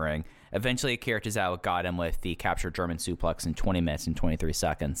Tozawa in the ring. Eventually, Akira Tozawa got him with the captured German suplex in 20 minutes and 23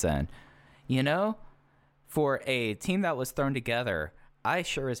 seconds. And, for a team that was thrown together, I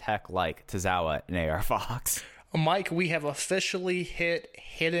sure as heck like Tozawa and AR Fox. Mike, we have officially hit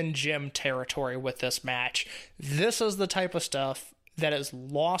hidden gem territory with this match. This is the type of stuff that is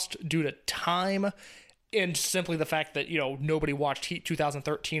lost due to time and simply the fact that, nobody watched Heat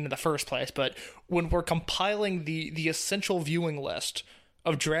 2013 in the first place. But when we're compiling the essential viewing list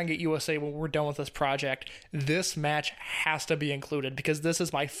of Dragon Gate USA when we're done with this project, this match has to be included, because this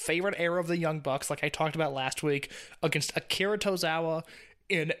is my favorite era of the Young Bucks, like I talked about last week, against Akira Tozawa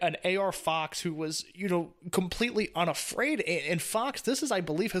in an AR Fox who was, completely unafraid. And Fox, this is, I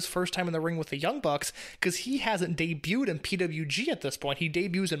believe, his first time in the ring with the Young Bucks, because he hasn't debuted in PWG at this point. He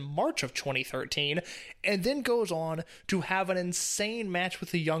debuts in March of 2013, and then goes on to have an insane match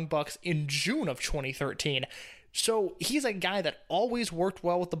with the Young Bucks in June of 2013. So he's a guy that always worked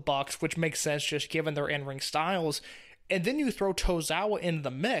well with the Bucks, which makes sense just given their in-ring styles. And then you throw Tozawa into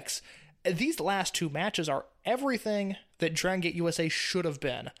the mix. These last 2 matches are everything that Dragon Gate USA should have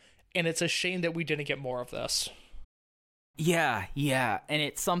been, and it's a shame that we didn't get more of this. Yeah, and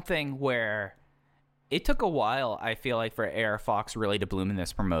it's something where it took a while, I feel like, for AR Fox really to bloom in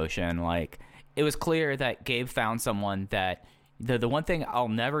this promotion. Like, it was clear that Gabe found someone that, the one thing I'll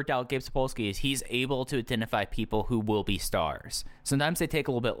never doubt Gabe Sapolsky is he's able to identify people who will be stars. Sometimes they take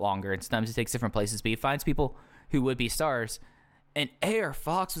a little bit longer, and sometimes it takes different places, but he finds people who would be stars. And AR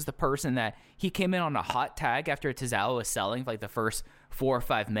Fox was the person that he came in on a hot tag after Tozawa was selling for like the first 4 or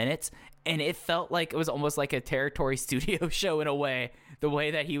 5 minutes. And it felt like it was almost like a Territory Studio show in a way, the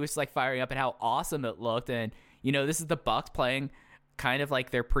way that he was like firing up and how awesome it looked. And, this is the Bucks playing kind of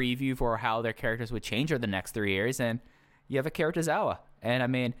like their preview for how their characters would change over the next 3 years. And you have Akira Tozawa. And I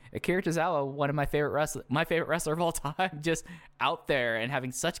mean, Akira Tozawa, one of my favorite wrestler of all time, just out there and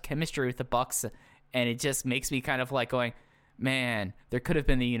having such chemistry with the Bucks. And it just makes me kind of like going, man, there could have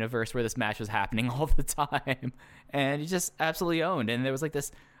been the universe where this match was happening all the time. And he just absolutely owned. And there was like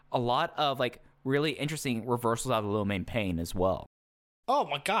a lot of like really interesting reversals out of Lil Main Pain as well. Oh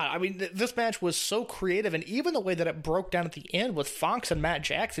my God. I mean, this match was so creative, and even the way that it broke down at the end with Fox and Matt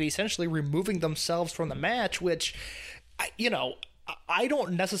Jackson essentially removing themselves from the match, which, I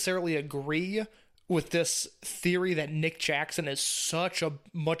don't necessarily agree with this theory that Nick Jackson is such a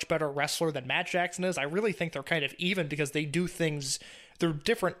much better wrestler than Matt Jackson is. I really think they're kind of even, because they do things, they're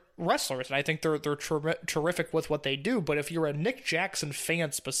different wrestlers, and I think they're terrific with what they do. But if you're a Nick Jackson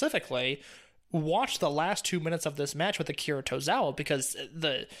fan specifically, watch the last 2 minutes of this match with Akira Tozawa, because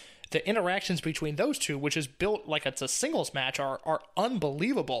the interactions between those two, which is built like it's a singles match, are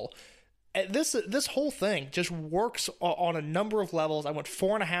unbelievable. This whole thing just works on a number of levels. I went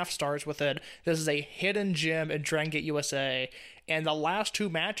 4.5 stars with it. This is a hidden gem in Dragon Gate USA, and the last 2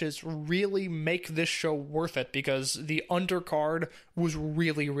 matches really make this show worth it because the undercard was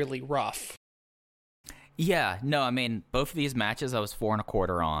really, really rough. Yeah, no, I mean, both of these matches I was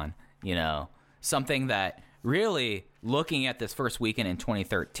 4.25 on, you know, something that really, looking at this first weekend in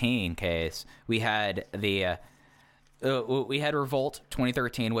 2013 case, we had Revolt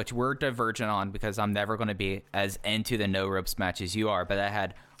 2013, which we're divergent on because I'm never going to be as into the no ropes match as you are, but I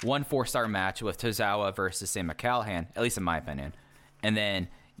had 1 4-star match with Tozawa versus Sam McCallahan, at least in my opinion. And then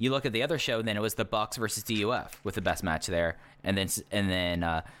you look at the other show, then it was the Bucks versus DUF with the best match there, and then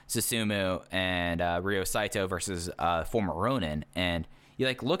Susumu and Ryo Saito versus former Ronin. And you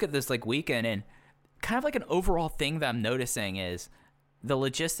like look at this like weekend, and kind of like an overall thing that I'm noticing is the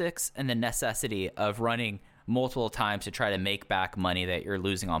logistics and the necessity of running multiple times to try to make back money that you're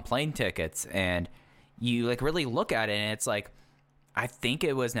losing on plane tickets. And you like really look at it, and it's like, I think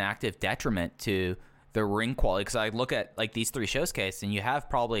it was an active detriment to the ring quality, because I look at like these 3 shows case, and you have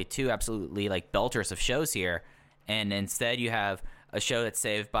probably 2 absolutely like belters of shows here, and instead you have a show that's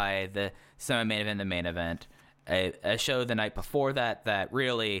saved by the semi-main event, the main event, a show the night before that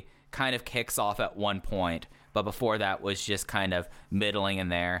really kind of kicks off at one point, but before that was just kind of middling in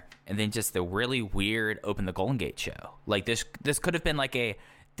there, and then just the really weird Open the Golden Gate show. Like this could have been like a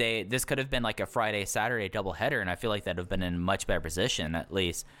Friday Saturday doubleheader, and I feel like that would have been in a much better position, at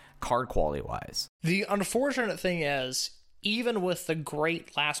least card quality wise. The unfortunate thing is, even with the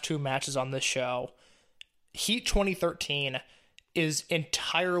great last 2 matches on this show, Heat 2013 is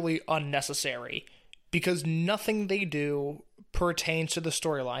entirely unnecessary because nothing they do pertains to the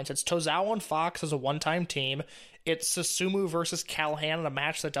storylines. It's Tozawa and Fox as a one-time team. It's Susumu versus Callahan in a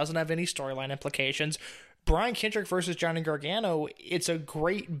match that doesn't have any storyline implications. Brian Kendrick versus Johnny Gargano, it's a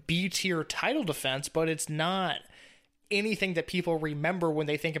great B-tier title defense, but it's not anything that people remember when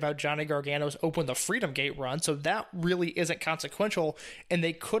they think about Johnny Gargano's Open the Freedom Gate run, so that really isn't consequential, and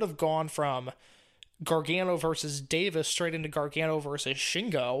they could have gone from Gargano versus Davis straight into Gargano versus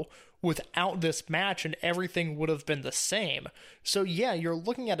Shingo without this match, and everything would have been the same. So yeah, you're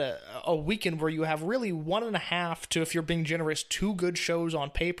looking at a weekend where you have really 1.5 to, if you're being generous, 2 good shows on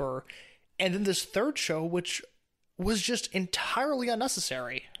paper, and then this third show, which was just entirely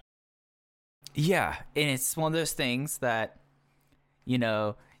unnecessary. Yeah, and it's one of those things that, you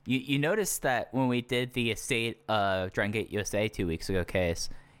know, you notice that when we did the State of Dragon Gate USA 2 weeks ago case,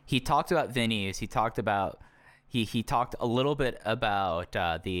 he talked about venues, he talked a little bit about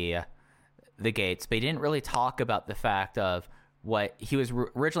the gates, but he didn't really talk about the fact of what he was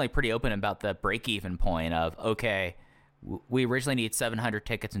originally pretty open about, the break-even point of, okay, we originally need 700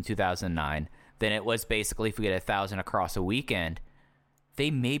 tickets in 2009. Then it was basically, if we get 1,000 across a weekend, they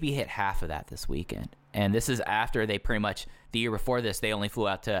maybe hit half of that this weekend. And this is after they pretty much, the year before this, they only flew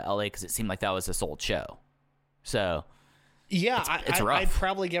out to LA because it seemed like that was a sold show. So yeah, it's rough. I'd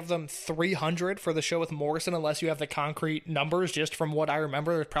probably give them 300 for the show with Morrison, unless you have the concrete numbers. Just from what I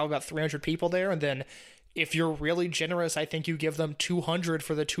remember, there's probably about 300 people there. And then if you're really generous, I think you give them 200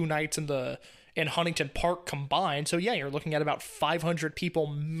 for the 2 nights in Huntington Park combined. So yeah, you're looking at about 500 people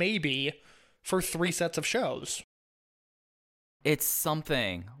maybe for 3 sets of shows. It's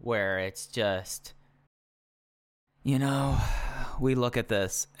something where it's just, you know, we look at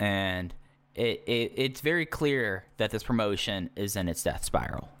this and it's very clear that this promotion is in its death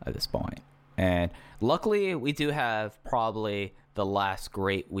spiral at this point. And luckily, we do have probably the last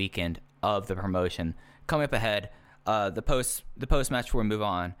great weekend of the promotion coming up ahead. The post match before we move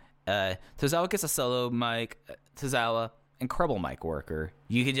on. Tozawa gets a solo mic. Tozawa, incredible mic worker.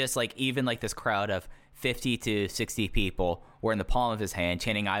 You could just like, even like this crowd of 50 to 60 people were in the palm of his hand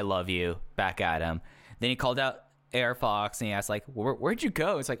chanting "I love you" back at him. Then he called out Air Fox and he asked like, where'd you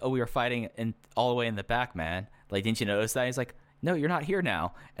go? It's like, oh, we were fighting all the way in the back, man. Like, didn't you notice that? He's like, no, you're not here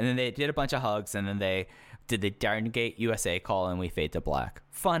now. And then they did a bunch of hugs, and then they did the Dragon Gate USA call, and we fade to black.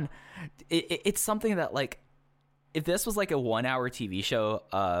 Fun. It's something that, like, if this was like a 1-hour TV show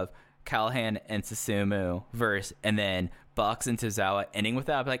of Callahan and Susumu versus, and then Bucks and Tozawa ending with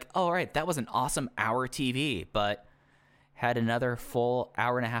that, I'd be like, oh, all right, that was an awesome hour TV, but had another full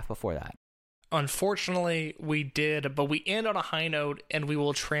hour and a half before that. Unfortunately, we did, but we end on a high note, and we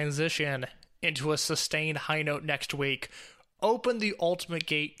will transition into a sustained high note next week. Open the Ultimate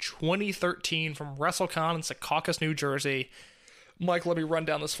Gate 2013 from WrestleCon in Secaucus, New Jersey. Mike, let me run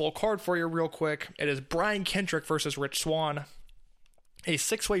down this full card for you real quick. It is Brian Kendrick versus Rich Swann. a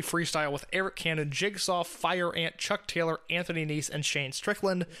 6-way freestyle with Eric Cannon, Jigsaw, Fire Ant, Chuck Taylor, Anthony Nese, and Shane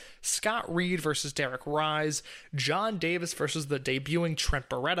Strickland, Scott Reed versus Derek Rise, John Davis versus the debuting Trent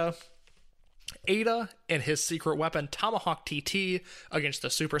Beretta, Ada and his secret weapon Tomahawk TT against the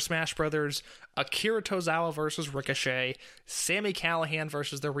Super Smash Brothers, Akira Tozawa versus Ricochet, Sami Callihan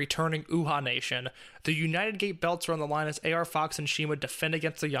versus the returning Uhaa Nation. The United Gate belts are on the line as AR Fox and CIMA defend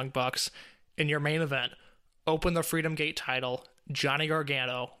against the Young Bucks. In your main event, open the Freedom Gate title, Johnny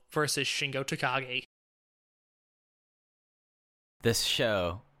Gargano versus Shingo Takagi. This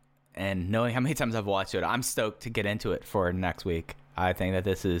show, and knowing how many times I've watched it, I'm stoked to get into it for next week. I think that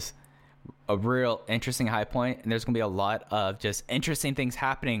this is a real interesting high point, and there's going to be a lot of just interesting things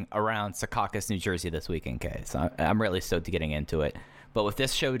happening around Secaucus, New Jersey this weekend, Case. So I'm really stoked to getting into it. But with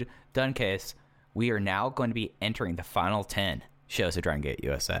this show done, Case, we are now going to be entering the final 10 shows of Dragon Gate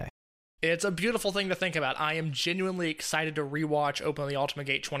USA. It's a beautiful thing to think about. I am genuinely excited to rewatch Open the Ultimate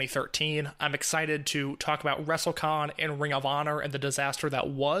Gate 2013. I'm excited to talk about WrestleCon and Ring of Honor and the disaster that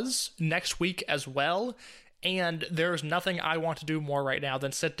was next week as well. And there's nothing I want to do more right now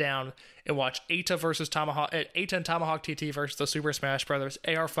than sit down and watch Eita and Tomahawk TT versus the Super Smash Brothers,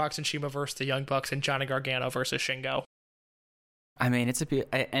 AR Fox and CIMA versus the Young Bucks, and Johnny Gargano versus Shingo. I mean,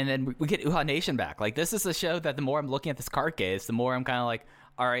 and then we get Uhaa Nation back. Like, this is a show that the more I'm looking at this card, Case, the more I'm kind of like,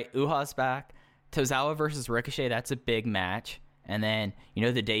 all right, Uhaa's back. Tozawa versus Ricochet, that's a big match. And then,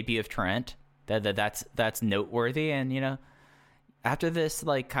 the debut of Trent, that's noteworthy. And, after this,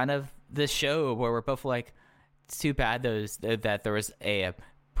 like, kind of this show where we're both like, it's too bad that there was a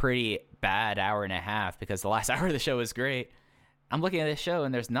pretty bad hour and a half because the last hour of the show was great. I'm looking at this show,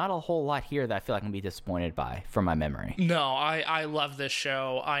 and there's not a whole lot here that I feel like I'm going to be disappointed by from my memory. No, I love this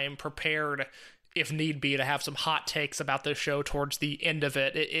show. I am prepared, if need be, to have some hot takes about this show towards the end of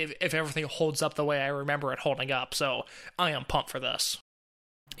it, if everything holds up the way I remember it holding up. So I am pumped for this.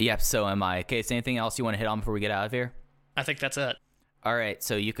 Yep, so am I. Case, anything else you want to hit on before we get out of here? I think that's it. All right,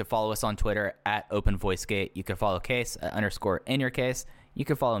 so you can follow us on Twitter at OpenVoiceGate. You can follow Case at _InYourCase. You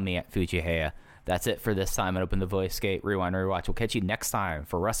can follow me at Fujiheya. That's it for this time at Open the Voice Gate. Rewind, Rewatch. We'll catch you next time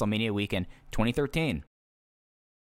for WrestleMania Weekend 2013.